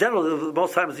 in general,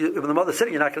 most times when the mother's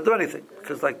sitting, you're not going to do anything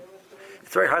because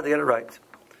it's very hard to get it right.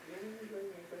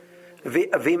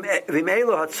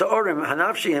 V'imeilu hatzorim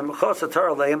hanafshim chos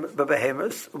atar aleim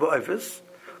bebehemus u'oifus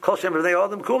kol shem v'nei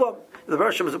adam kulam. The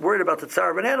Roshim is worried about the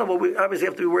tsar of an animal. We obviously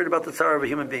have to be worried about the tsar of a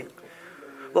human being.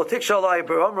 Lo tikshalai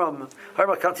b'omram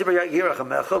harma kantiba yirachem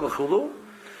mecha v'chulu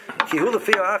ki hu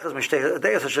lefiya achas mishtei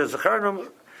deis asher zacharnum.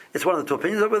 It's one of the two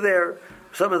opinions over there.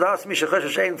 Some of the asmi shechesh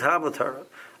shein tam l'Torah.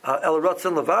 El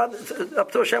rotzen levad. It's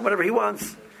up to Hashem, whatever He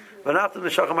wants. So that's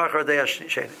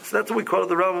what we quote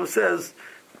the Rambam says.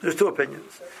 There's two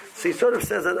opinions. So he sort of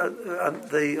says that on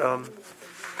the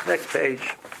next page.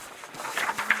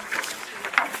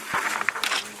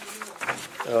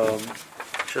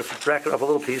 Just bracket up a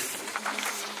little piece.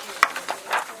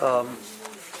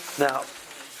 Now,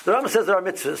 the Rambam says there are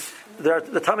mitzvahs. There are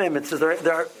the Tamei mitzvahs.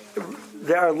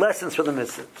 There are lessons for the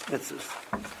mitzvahs.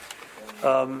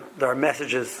 There are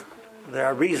messages. There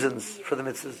are reasons for the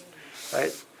mitzvahs,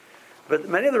 right? But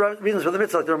many of the reasons for the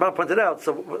mitzvah, like the Rambam pointed out,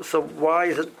 so why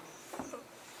is it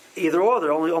either or?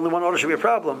 There only one order should be a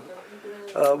problem.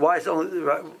 Why is it only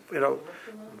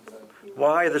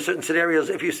why are there certain scenarios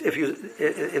if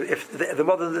the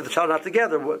mother and the child are not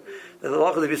together?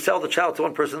 If you sell the child to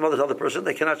one person, the mother to the other person,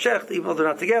 they cannot check even though they're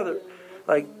not together.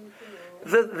 Like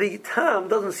the tam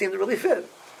doesn't seem to really fit,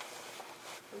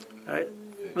 right?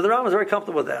 But the Rambam is very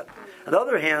comfortable with that. On the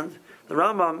other hand, the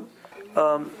Rambam.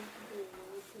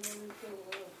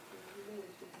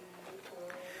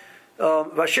 I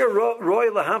want to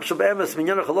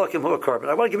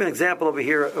give you an example over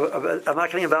here. I'm not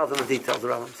getting involved in the details. The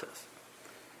Rambam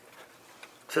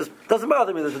says, doesn't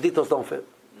bother me that the details don't fit.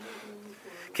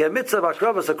 I understand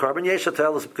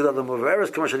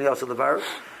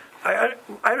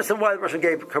why the Russian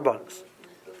gave karbanos.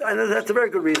 And that's a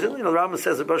very good reason. The Rambam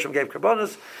says the Russian gave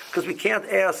karbanos because we can't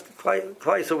ask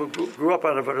Klai, who grew up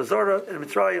on Avodah Zarah in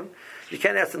Mitzrayim. You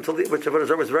can't ask them which Avodah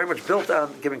Zarah was very much built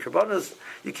on giving karbanos.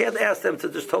 You can't ask them to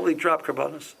just totally drop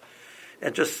karbanos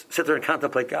and just sit there and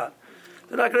contemplate God.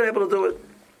 They're not going to be able to do it.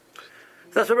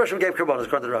 That's what Russian gave karbanos,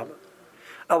 according to the Rambam.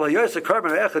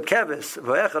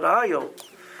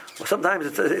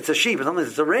 Sometimes it's a sheep, and sometimes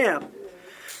it's a ram.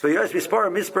 Sometimes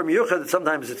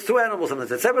it's 2 animals,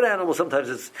 sometimes it's 7 animals, sometimes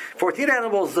it's 14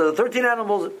 animals, 13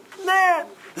 animals. Nah,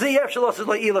 you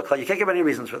can't give any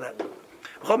reasons for that.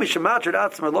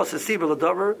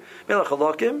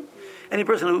 Any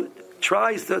person who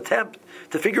tries to attempt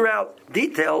to figure out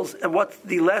details and what's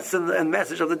the lesson and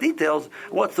message of the details,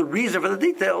 what's the reason for the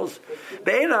details,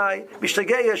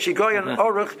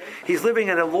 he's living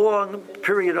in a long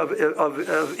period of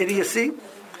idiocy.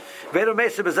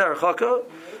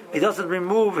 He doesn't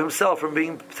remove himself from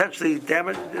being potentially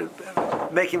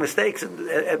making mistakes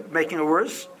and making it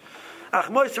worse.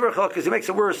 Because he makes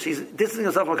it worse, he's distancing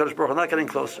himself from HaKadosh Baruch Hu, not getting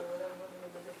closer.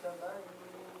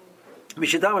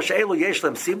 If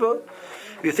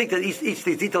you think that each of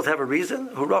these details have a reason,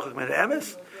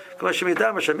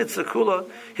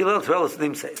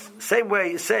 same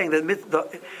way saying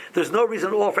that there's no reason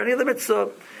at all for any of the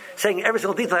mitzvah, saying every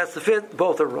single detail has to fit,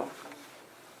 both are wrong.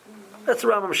 That's the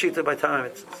Rambam Shita by Tamei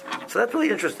mitzvahs. So that's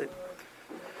really interesting.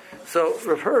 So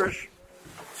Rav Hirsch,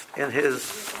 in his,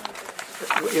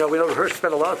 we know Rav Hirsch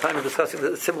spent a lot of time in discussing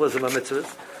the symbolism of mitzvahs,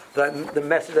 the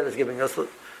message that is giving us,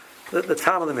 the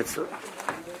time of the mitzvah.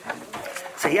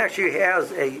 So he actually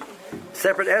has a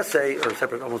separate essay, or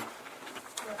separate almost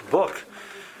book,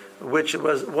 which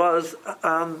was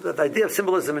on the idea of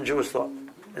symbolism in Jewish thought,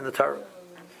 in the Torah.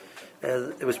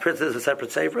 And it was printed as a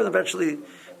separate sefer, and eventually,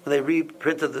 when they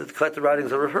reprinted the collected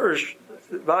writings of Rav Hirsch,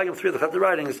 volume 3 of the collected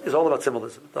writings is all about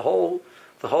symbolism. The whole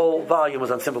volume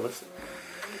was on symbolism.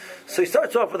 So he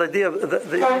starts off with the idea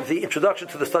of the introduction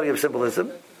to the study of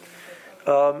symbolism,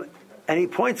 and he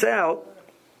points out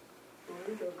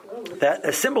that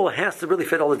a symbol has to really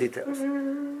fit all the details.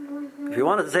 If you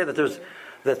wanted to say that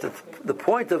the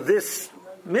point of this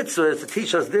mitzvah is to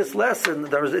teach us this lesson,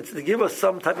 it's to give us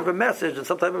some type of a message and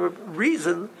some type of a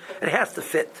reason, it has to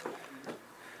fit.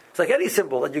 It's like any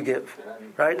symbol that you give,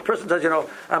 right? The person says, I'm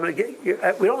going to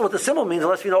get. We don't know what the symbol means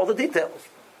unless we know all the details.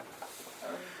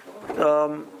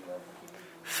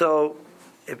 So,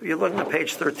 if you're looking at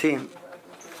page 13,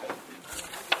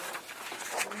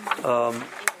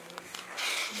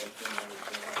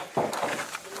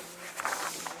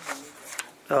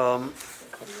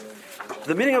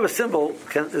 the meaning of a symbol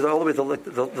is all the way to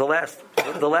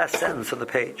the last sentence of the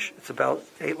page. It's about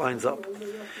 8 lines up.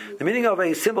 The meaning of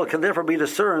a symbol can therefore be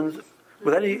discerned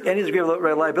with any degree of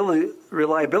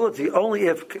reliability only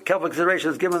if careful consideration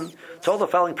is given to all the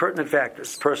following pertinent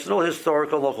factors: personal,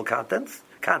 historical, local context,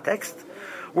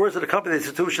 words that accompany the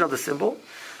institution of the symbol,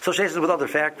 associations with other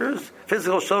factors,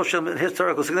 physical, social, and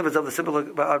historical significance of the symbol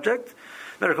object,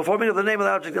 conformity of the name of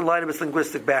the object in light of its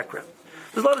linguistic background.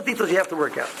 There's a lot of details you have to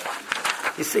work out.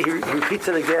 You see, he repeats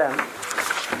it again.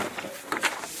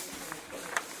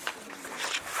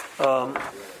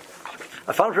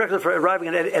 A final directive for arriving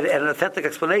at an authentic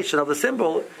explanation of the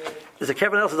symbol is a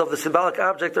careful analysis of the symbolic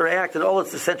object or act in all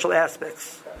its essential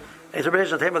aspects.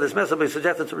 Interpretation of the name of this message will be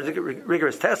subjected to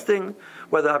rigorous testing,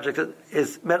 whether the object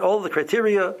is met all of the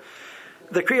criteria.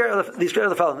 These criteria are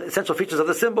the following: essential features of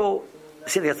the symbol,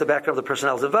 seen against the background of the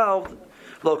personnel involved,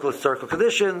 local historical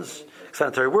conditions,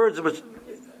 explanatory words,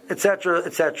 etc.,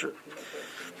 etc.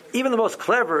 Even the most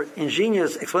clever,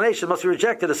 ingenious explanation must be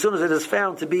rejected as soon as it is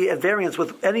found to be at variance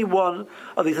with any one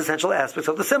of these essential aspects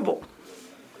of the symbol.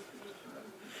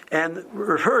 And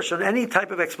Hirsch, on any type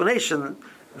of explanation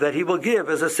that he will give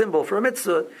as a symbol for a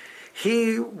mitzvah,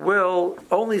 he will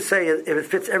only say it if it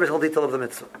fits every single detail of the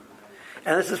mitzvah.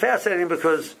 And this is fascinating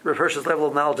because Rav Hirsch's level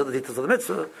of knowledge of the details of the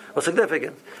mitzvah was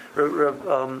significant.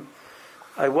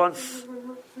 I once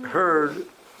heard,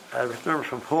 I remember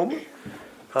from whom,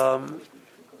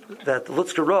 that the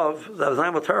Lutzker Rav, that was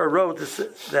Naim Torah, wrote this,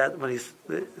 that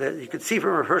that you could see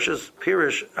from Rav Hirsch's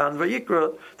Pirush on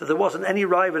Vayikra that there wasn't any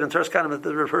Ravid in Teres Kanim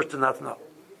that Rav Hirsch did not know.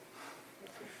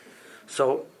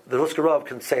 So the Lutzker Rav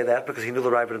can say that because he knew the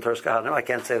Ravid in Teres Kanim. I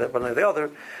can't say that one or the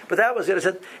other. But that was it. I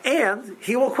said, and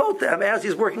he will quote them as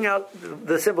he's working out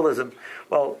the symbolism.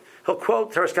 Well, he'll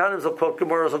quote Teres Kanim, he'll quote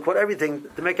Gemaras, he'll quote everything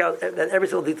to make out that every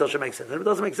single detail should make sense. And if it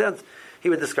doesn't make sense, he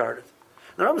would discard it.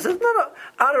 The Rambam says, no,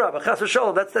 Adarabah, Chas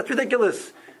v'Sholom, that's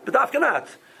ridiculous. But Afkanat.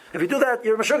 If you do that,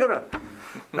 you're a Meshugana.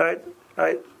 Right?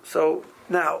 So,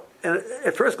 now,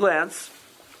 at first glance,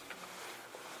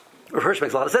 Rav Hirsch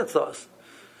makes a lot of sense to us.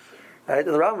 Right?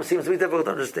 And the Rambam seems to be difficult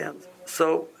to understand.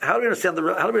 So, how do we understand the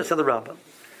Rambam?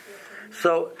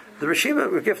 So, the Rishima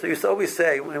Regifta used to always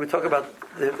say, when we talk about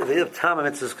the Tama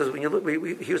mitzvahs, because when you look,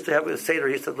 he used to have a Seder,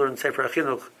 he used to learn Sefer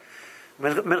HaChinuch,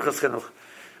 Minchas Chinuch,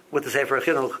 with the Sefer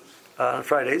HaChinuch, on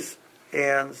Fridays,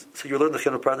 and so you learn the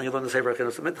Chinuch part, and then you learn the Sefer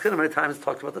HaChinuch. So Chinuch many times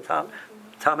talks about the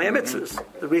Tamei mitzvahs,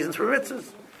 the reasons for mitzvahs.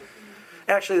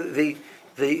 Actually,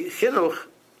 the Chinuch,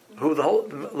 who the whole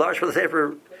large part of the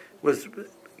Sefer was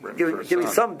giving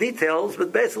some details,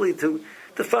 but basically to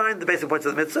define the basic points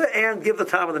of the mitzvah and give the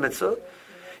time of the mitzvah.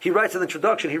 He writes in the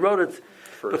introduction, he wrote it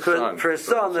for his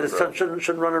son, that his son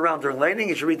shouldn't run around during laning.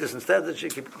 He should read this instead. That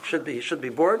he should be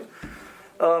bored.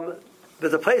 But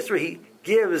the place where he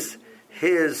gives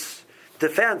his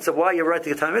defense of why you're right to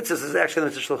get time mitzvahs is actually in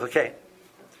the Mitzvah Shluch HaKein.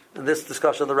 In this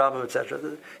discussion of the Rambam,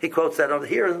 etc. He quotes that on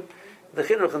here in the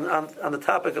Chinuch on the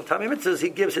topic of Tamei mitzvahs. He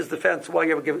gives his defense why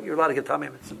you're allowed to get Tamei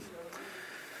mitzvahs.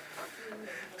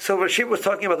 So Rashi was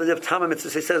talking about the Tamei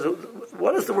mitzvahs. He says,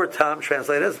 what does the word tam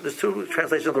translate as? There's two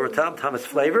translations of the word tam. Tam is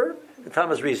flavor, and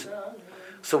tam is reason.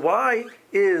 So why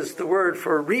is the word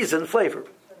for reason flavor?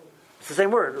 It's the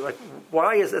same word. Like,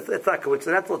 why is it? It's not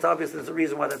coincidental. It's obvious. There's a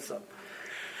reason why that's so.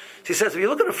 She says, if you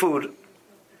look at a food,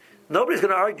 nobody's going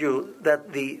to argue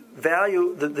that the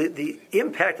value, the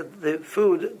impact that the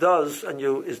food does on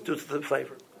you is due to the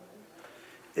flavor.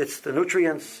 It's the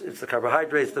nutrients, it's the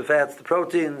carbohydrates, the fats, the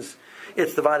proteins,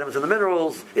 it's the vitamins and the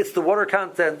minerals, it's the water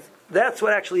content. That's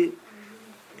what actually,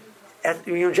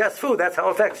 when you ingest food, that's how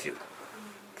it affects you.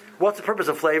 What's the purpose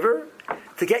of flavor?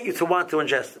 To get you to want to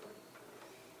ingest it.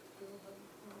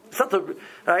 It's not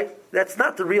that's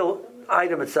not the real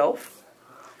item itself.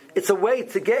 It's a way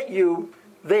to get you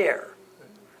there,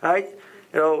 right?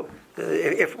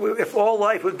 If all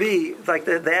life would be like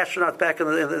the astronauts back in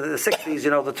the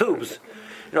 60s, the tubes,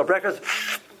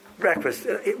 breakfast.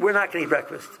 We're not going to eat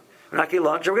breakfast. We're not going to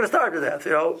eat lunch. And we're going to starve to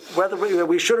death. Whether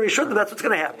we should or we shouldn't, that's what's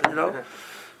going to happen.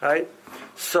 Right?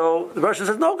 So the Russian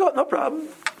says, no problem.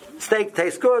 Steak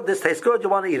tastes good. This tastes good. You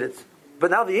want to eat it.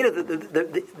 But now the eat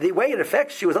it, the way it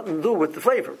affects you has nothing to do with the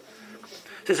flavor.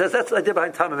 She says that's the idea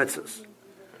behind Tamei mitzvahs.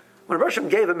 When Hashem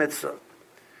gave a mitzvah,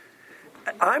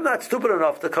 I'm not stupid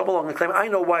enough to come along and claim I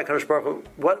know why Kadosh Baruch Hu,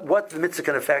 what the mitzvah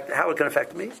can affect, how it can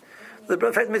affect me. The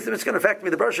mitzvah can affect me.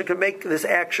 The Baruch Hu can make this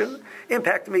action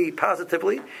impact me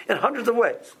positively in hundreds of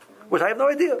ways, which I have no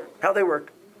idea how they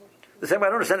work. The same way I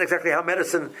don't understand exactly how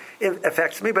medicine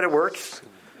affects me, but it works.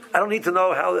 I don't need to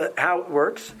know how it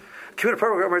works. Computer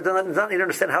programmer does not need to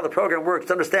understand how the program works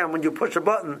to understand when you push a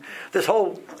button, this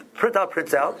whole printout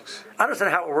prints out. I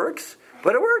understand how it works,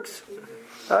 but it works.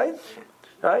 Right?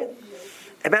 As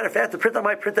a matter of fact, the printout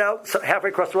might print out halfway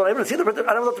across the world. I haven't seen the printout.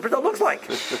 I don't know what the printout looks like.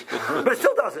 But it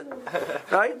still does it.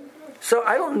 Right? So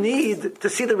I don't need to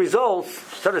see the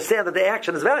results to understand that the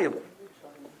action is valuable.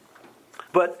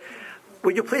 But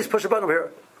would you please push a button over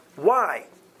here? Why?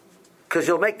 Because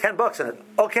you'll make $10 in it.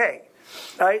 Okay.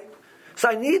 Right? So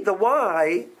I need the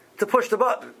why to push the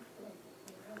button.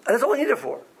 And that's all I need it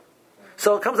for.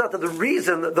 So it comes out that the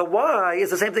reason, the why, is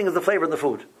the same thing as the flavor in the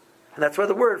food. And that's why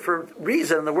the word for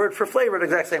reason and the word for flavor are the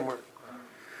exact same word.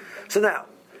 So now,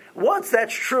 once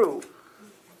that's true,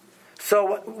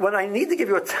 so when I need to give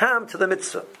you a tam to the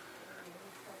mitzvah,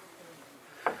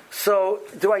 so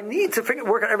do I need to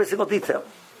work on every single detail?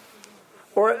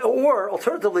 Or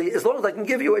alternatively, as long as I can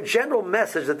give you a general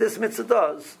message that this mitzvah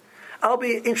does, I'll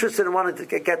be interested in wanting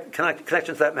to get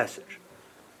connection to that message.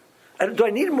 And do I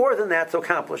need more than that to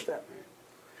accomplish that?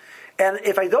 And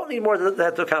if I don't need more than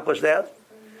that to accomplish that,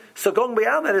 so going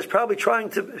beyond that is probably trying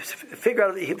to figure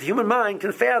out if the human mind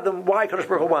can fathom why Kadosh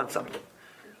Baruch Hu wants something.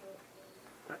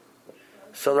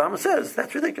 So the Rambam says,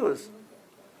 that's ridiculous.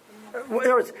 In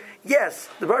other words, yes,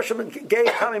 the Baruch Hashem gave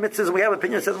Tami mitzvahs, and we have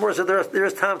opinions that there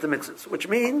is time to mitzvahs, which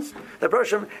means that Baruch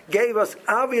Hashem gave us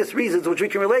obvious reasons which we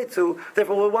can relate to,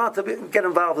 therefore we want to get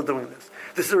involved in doing this.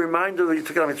 This is a reminder that you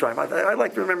took it on Mitzrayim. I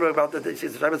like to remember about the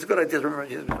Mitzrayim. It's a good idea to remember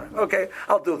Mitzrayim. Okay,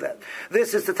 I'll do that.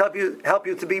 This is to help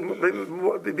you to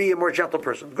be a more gentle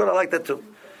person. Good, I like that too.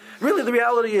 Really, the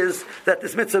reality is that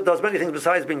this mitzvah does many things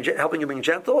besides helping you being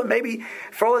gentle, and maybe,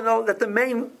 for all I know, that the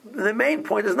main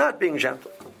point is not being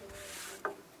gentle.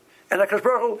 And HaKadosh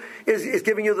Baruch Hu is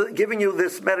giving you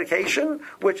this medication,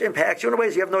 which impacts you in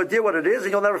ways you have no idea what it is,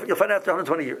 and you'll find out after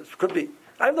 120 years. Could be.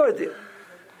 I have no idea.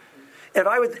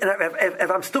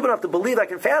 If I'm stupid enough to believe I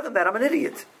can fathom that, I'm an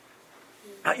idiot.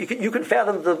 You can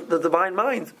fathom the divine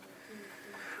mind.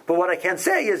 But what I can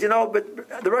say is,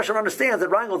 but the Russian understands that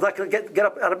Reingold's not going to get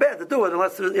up out of bed to do it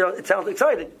unless it sounds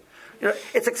exciting.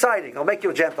 It's exciting. I'll make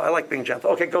you gentle. I like being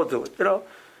gentle. Okay, go do it.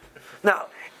 Now,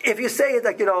 if you say it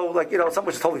something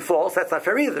which is totally false, that's not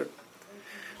fair either.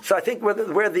 So I think where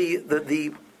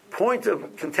the point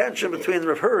of contention between the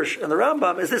Rav Hirsch and the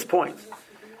Rambam is this point.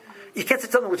 You can't say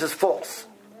something which is false.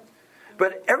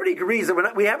 But everybody agrees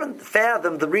that we haven't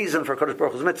fathomed the reason for Kodesh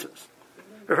Baruch Hu's mitzvahs.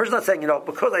 Rav Hirsch is not saying,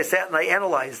 because I sat and I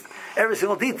analyzed every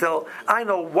single detail, I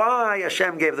know why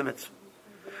Hashem gave the mitzvah.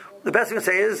 The best thing to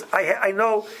say is, I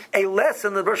know a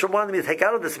lesson that Hashem wanted me to take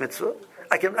out of this mitzvah.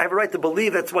 I have a right to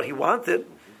believe that's what he wanted.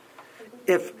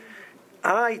 If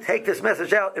I take this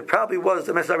message out, it probably was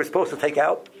the message I was supposed to take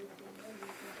out.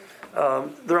 The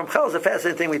Ramchal is a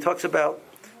fascinating thing when he talks about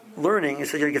learning. He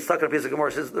said, you get stuck in a piece of Gemara.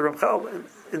 He says, the Ramchal,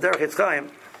 in Derech Etz Chaim,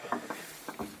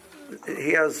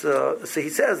 he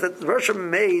says that the Rosh Hashanah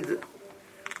made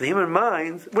the human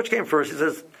mind, which came first? He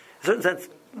says, in a certain sense,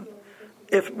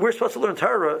 if we're supposed to learn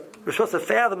Torah, we're supposed to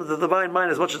fathom the divine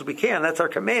mind as much as we can. That's our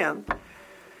command.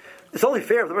 It's only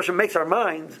fair if the Rosh Hashanah makes our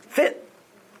mind fit.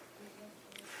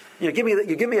 You give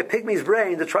me a pygmy's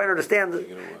brain to try to understand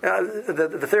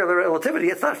the theory of relativity.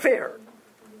 It's not fair,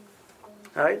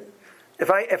 right?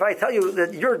 If I tell you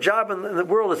that your job in the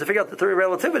world is to figure out the theory of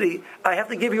relativity, I have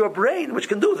to give you a brain which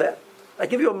can do that. I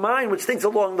give you a mind which thinks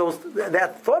along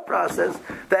that thought process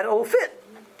that it will fit.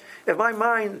 If my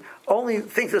mind only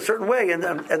thinks a certain way and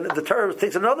the Torah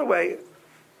thinks another way,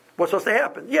 what's supposed to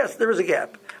happen? Yes, there is a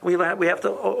gap. We have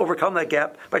to overcome that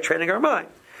gap by training our mind.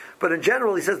 But in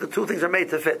general, he says the two things are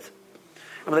made to fit.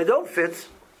 And when they don't fit,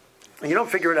 and you don't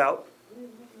figure it out,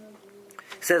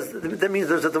 he says that means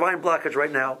there's a divine blockage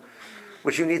right now,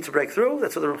 which you need to break through.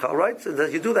 That's what the Ramchal writes. And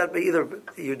that you do that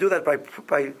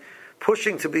by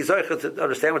pushing to be zocher to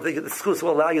understand what the schus will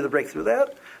allow you to break through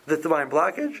that, the divine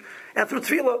blockage, and through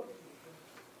tefillah.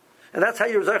 And that's how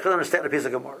you're zocher to understand a piece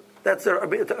of Gemara. That's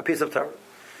a piece of Torah.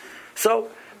 So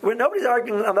when nobody's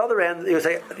arguing on the other end, you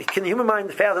say, can the human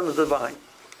mind fathom the divine?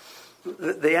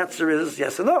 The answer is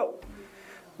yes and no.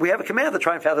 We have a command to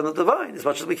try and fathom the divine as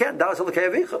much as we can.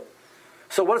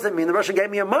 So what does it mean? The Russian gave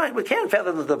me a mind. We can't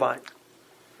fathom the divine.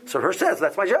 So Hirsch says,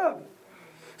 that's my job.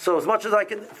 So as much as I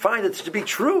can find it to be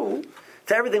true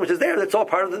to everything which is there, that's all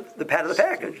part of the part of the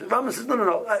package. The Rambam says, no,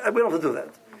 we don't have to do that.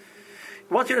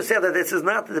 Once you understand that this is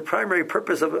not the primary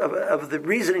purpose of the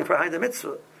reasoning behind the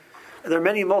mitzvah, there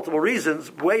are multiple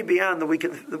reasons way beyond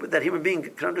that human being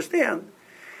can understand.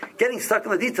 Getting stuck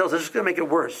in the details is just going to make it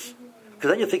worse.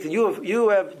 Because then you think that you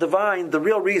have divined the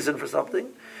real reason for something,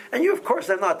 and you, of course,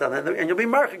 have not done it, and you'll be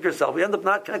marking yourself. You end up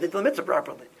not connecting to the mitzvah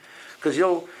properly. Because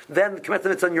you'll then commit the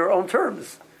mitzvah on your own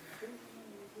terms.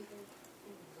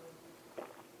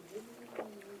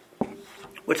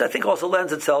 Which I think also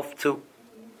lends itself to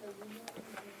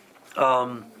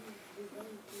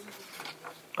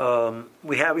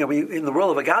we have, in the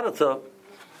world of Agadata,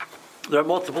 there's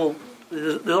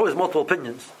always multiple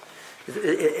opinions.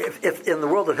 If in the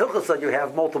world of Hilchos you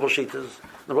have multiple shittas,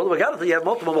 in the world of Agadata you have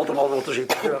multiple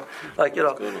shittas.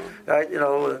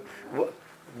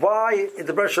 why did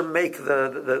the Bereshit make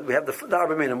we have the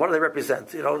Arba Minim? What do they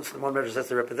represent? So the one Bereshit says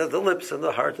they represent the lips and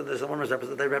the heart, and there's the one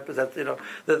represent they represent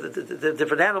the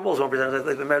different animals. One represent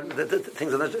the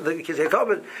things in the Kisei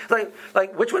Kavod.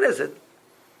 Like which one is it?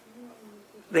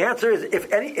 The answer is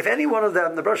if any one of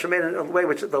them the Bereshit made in a way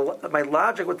which my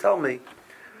logic would tell me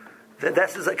that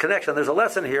that's a connection. There's a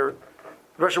lesson here.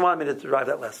 The Bereshit wanted me to derive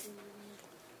that lesson.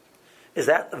 Is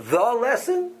that the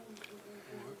lesson?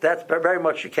 That's very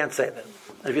much you can't say that.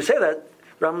 And if you say that,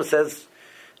 Rambam says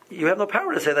you have no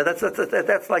power to say that.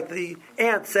 That's like the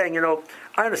ant saying, I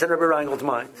understand Rabbi Reingold's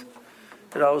mind.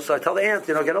 So I tell the ant,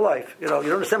 get a life. You don't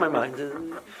understand my mind.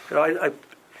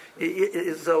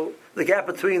 So the gap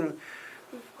between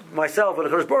myself and the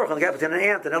Kodesh Baruch Hu, and the gap between an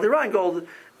ant and Eli Reingold,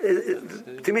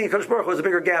 to me, Kodesh Baruch Hu is a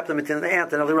bigger gap than between an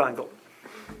ant and Eli Reingold.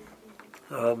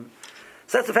 So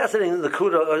that's a fascinating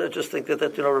Nakuda. I just think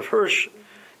that Rav Hirsch,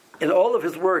 in all of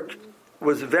his work,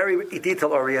 was very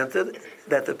detail oriented.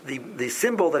 That the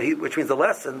symbol that which means the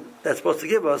lesson that's supposed to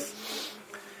give us.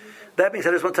 That being said,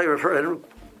 I just want to tell you,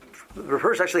 Rav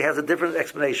Hirsch actually has a different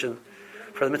explanation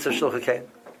for the mitzvah of Shluchah Kain.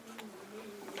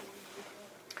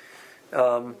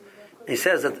 He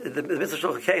says that the mitzvah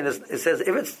of Shluchah Kain it says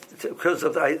if it's because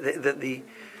of the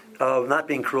not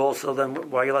being cruel, so then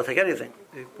why are you allowed to take anything?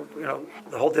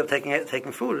 The whole day of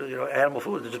taking food, animal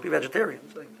food, to just be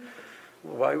vegetarians.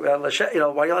 Why are you allowed to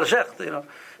shecht? He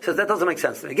says that doesn't make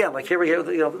sense to me. Again, like here,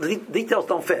 the details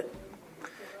don't fit.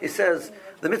 He says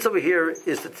the mitzvah over here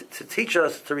is to teach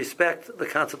us to respect the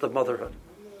concept of motherhood.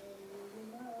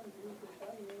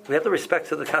 We have to respect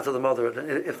the concept of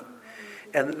motherhood,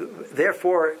 and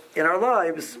therefore, in our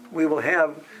lives, we will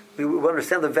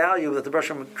understand the value that the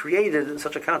Bereshit created in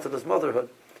such a concept as motherhood.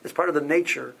 It's part of the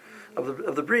nature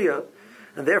of the Bria,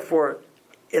 and therefore,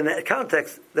 in that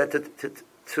context, that to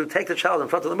take the child in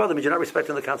front of the mother means you're not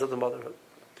respecting the concept of motherhood.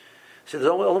 So the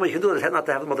only way you can do it is not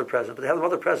to have the mother present, but to have the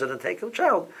mother present and take the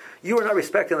child, you are not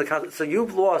respecting the concept. So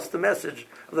you've lost the message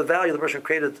of the value the Bereshit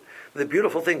created, the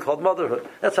beautiful thing called motherhood.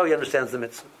 That's how he understands the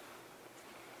mitzvah.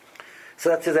 So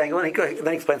that's his angle, and then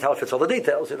he explains how it fits all the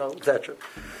details, etc.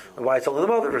 And why it's only the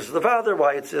mother versus the father,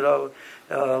 why it's,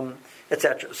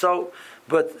 etc. So,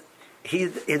 but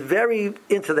he's very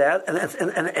into that,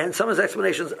 and some of his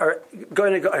explanations are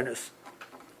going to go earnest.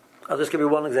 I'll just give you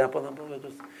one example.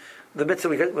 The mitzvah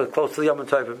we're close to the Yom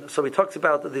Tovim. So he talks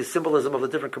about the symbolism of the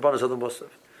different korbanos of the Musaf.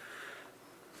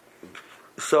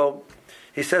 So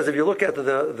he says if you look at an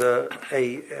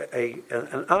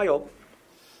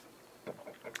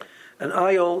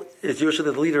ayol is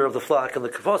usually the leader of the flock, and the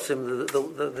kavasim,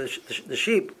 the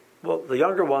sheep, well, the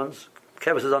younger ones,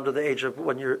 kavas is under the age of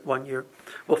 1 year,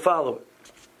 will follow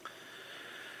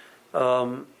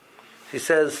it. He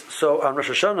says, so on Rosh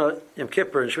Hashanah, Yom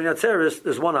Kippur, and Shmini Atzeres,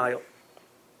 there's one ayol,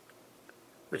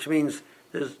 which means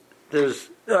there's the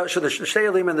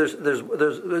Shteyalim, and there's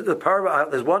the power,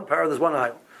 there's one power, there's one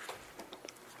ayol.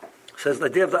 Says the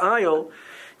idea of the ayol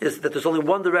is that there's only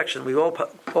one direction. We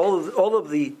all of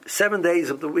the 7 days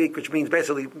of the week, which means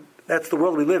basically that's the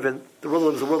world we live in. The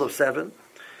world is the world of 7.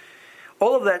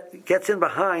 All of that gets in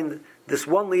behind this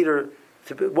one leader,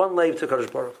 one lave to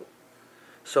Kadosh Baruch Hu.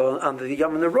 So on the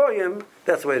Yom Neroyim,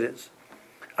 that's the way it is.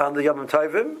 On the Yom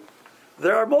Tovim,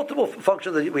 there are multiple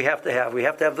functions that we have to have. We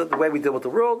have to have the way we deal with the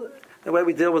world, the way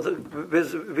we deal with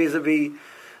vis-a-vis the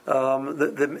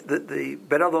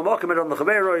Ben Adam Malkim, Ben Adam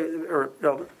Chaveroi, or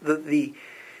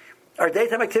our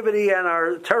daytime activity and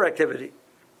our Torah activity.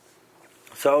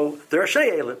 So there are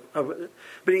Shnei Eilim,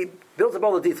 but he builds up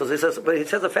all the details. He says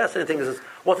a fascinating thing. He says,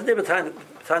 what's the difference between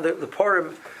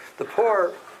the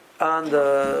pour on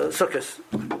the Sukkos?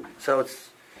 So it's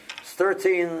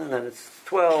 13, and then it's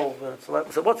 12, and it's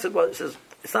 11. So what's it? He says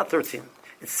it's not 13.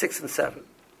 It's 6 and 7.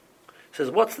 He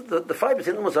says what's the fight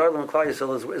between Ummah Zarlim and Klal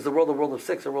Yisrael is the world of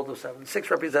 6 or world of 7.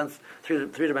 6 represents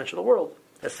three-dimensional world.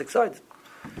 It has 6 sides.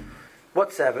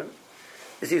 What's 7?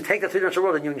 Is you take the three-dimensional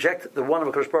world and you inject the one of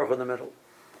a Kodesh Baruch Hu in the middle.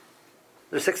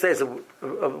 There's 6 days a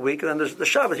week, and then there's the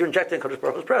Shabbos. You're injecting Kodesh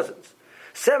Baruch Hu's presence.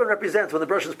 7 represents when the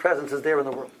Baruch Hu's presence is there in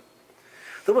the world.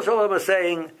 The Muslim is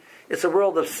saying it's a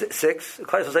world of 6. The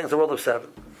Klal is saying it's a world of 7.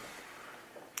 In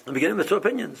the beginning, there's 2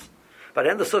 opinions. By the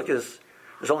end of Sukkot,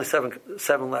 there's only 7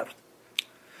 left.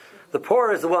 The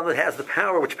poor is the one that has the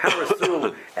power, which powers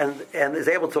through and is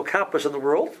able to accomplish in the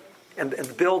world and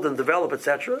build and develop,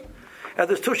 etc. And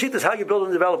there's 2 shittas how you build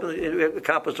and develop and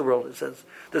accomplish the world. It says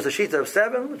there's a shitta of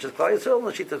 7, which is Klal Yisrael, and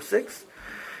a shitta of 6.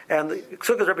 And the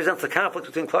Sukkot represents the conflict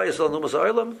between Klal Yisrael and Ummah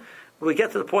Zarlim. We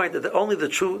get to the point that only the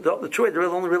true way to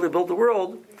really build the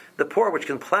world, the poor, which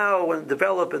can plow and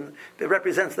develop, and it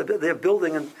represents their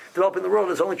building and developing the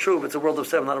world, is only true if it's a world of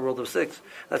 7, not a world of 6.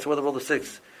 That's where the world of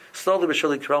 6 slowly but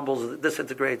surely crumbles,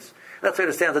 disintegrates. That's why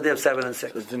it stands the day of 7 and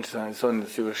 6. It's interesting. I saw in the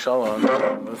Sivur Shalom,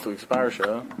 last week's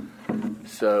parsha.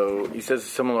 So he says a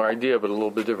similar idea, but a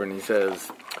little bit different. He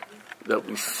says that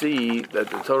we see that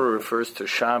the Torah refers to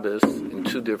Shabbos in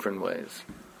two different ways.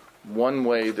 One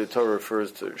way the Torah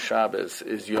refers to Shabbos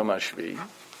is Yom HaShvi,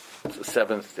 it's the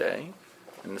seventh day.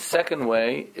 And the second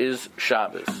way is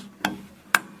Shabbos.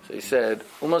 So he said,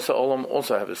 Umas HaOlam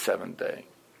also have a seventh day.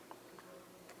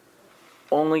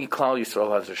 Only Klal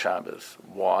Yisrael has a Shabbos.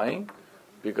 Why?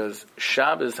 Because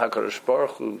Shabbos, HaKadosh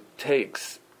Baruch Hu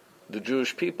takes the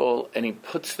Jewish people and he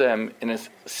puts them in a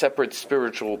separate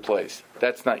spiritual place.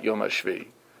 That's not Yom HaShvi.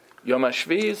 Yom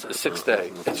HaShvi is a sixth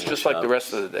day. It's just like the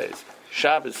rest of the days.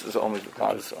 Shabbos is only the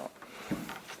Klal Yisrael.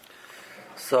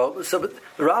 So but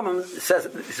the Rambam says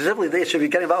specifically they should be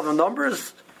getting involved in the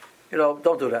numbers.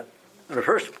 Don't do that. And the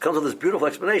first comes with this beautiful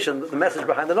explanation, the message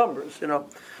behind the numbers.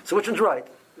 So which one's right?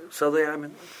 So the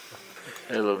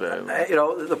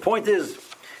point is,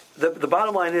 the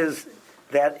bottom line is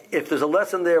that if there's a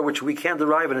lesson there which we can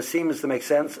derive and it seems to make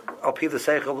sense, al pi the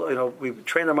seichel, we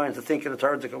train our minds to think in a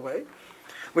Tardic way.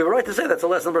 We have a right to say that's a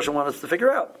lesson the Bereshit wants us to figure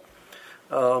out.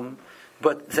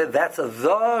 But say that's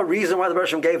the reason why the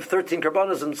Bereshit gave 13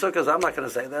 karbanos and sukkahs. I'm not going to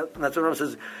say that. And that's what Rambam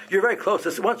says. You're very close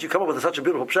to, once you come up with such a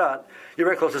beautiful pshat, you're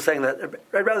very close to saying that.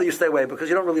 I'd rather you stay away because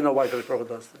you don't really know why Kadosh Baruch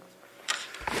Hu does things.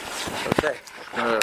 Okay.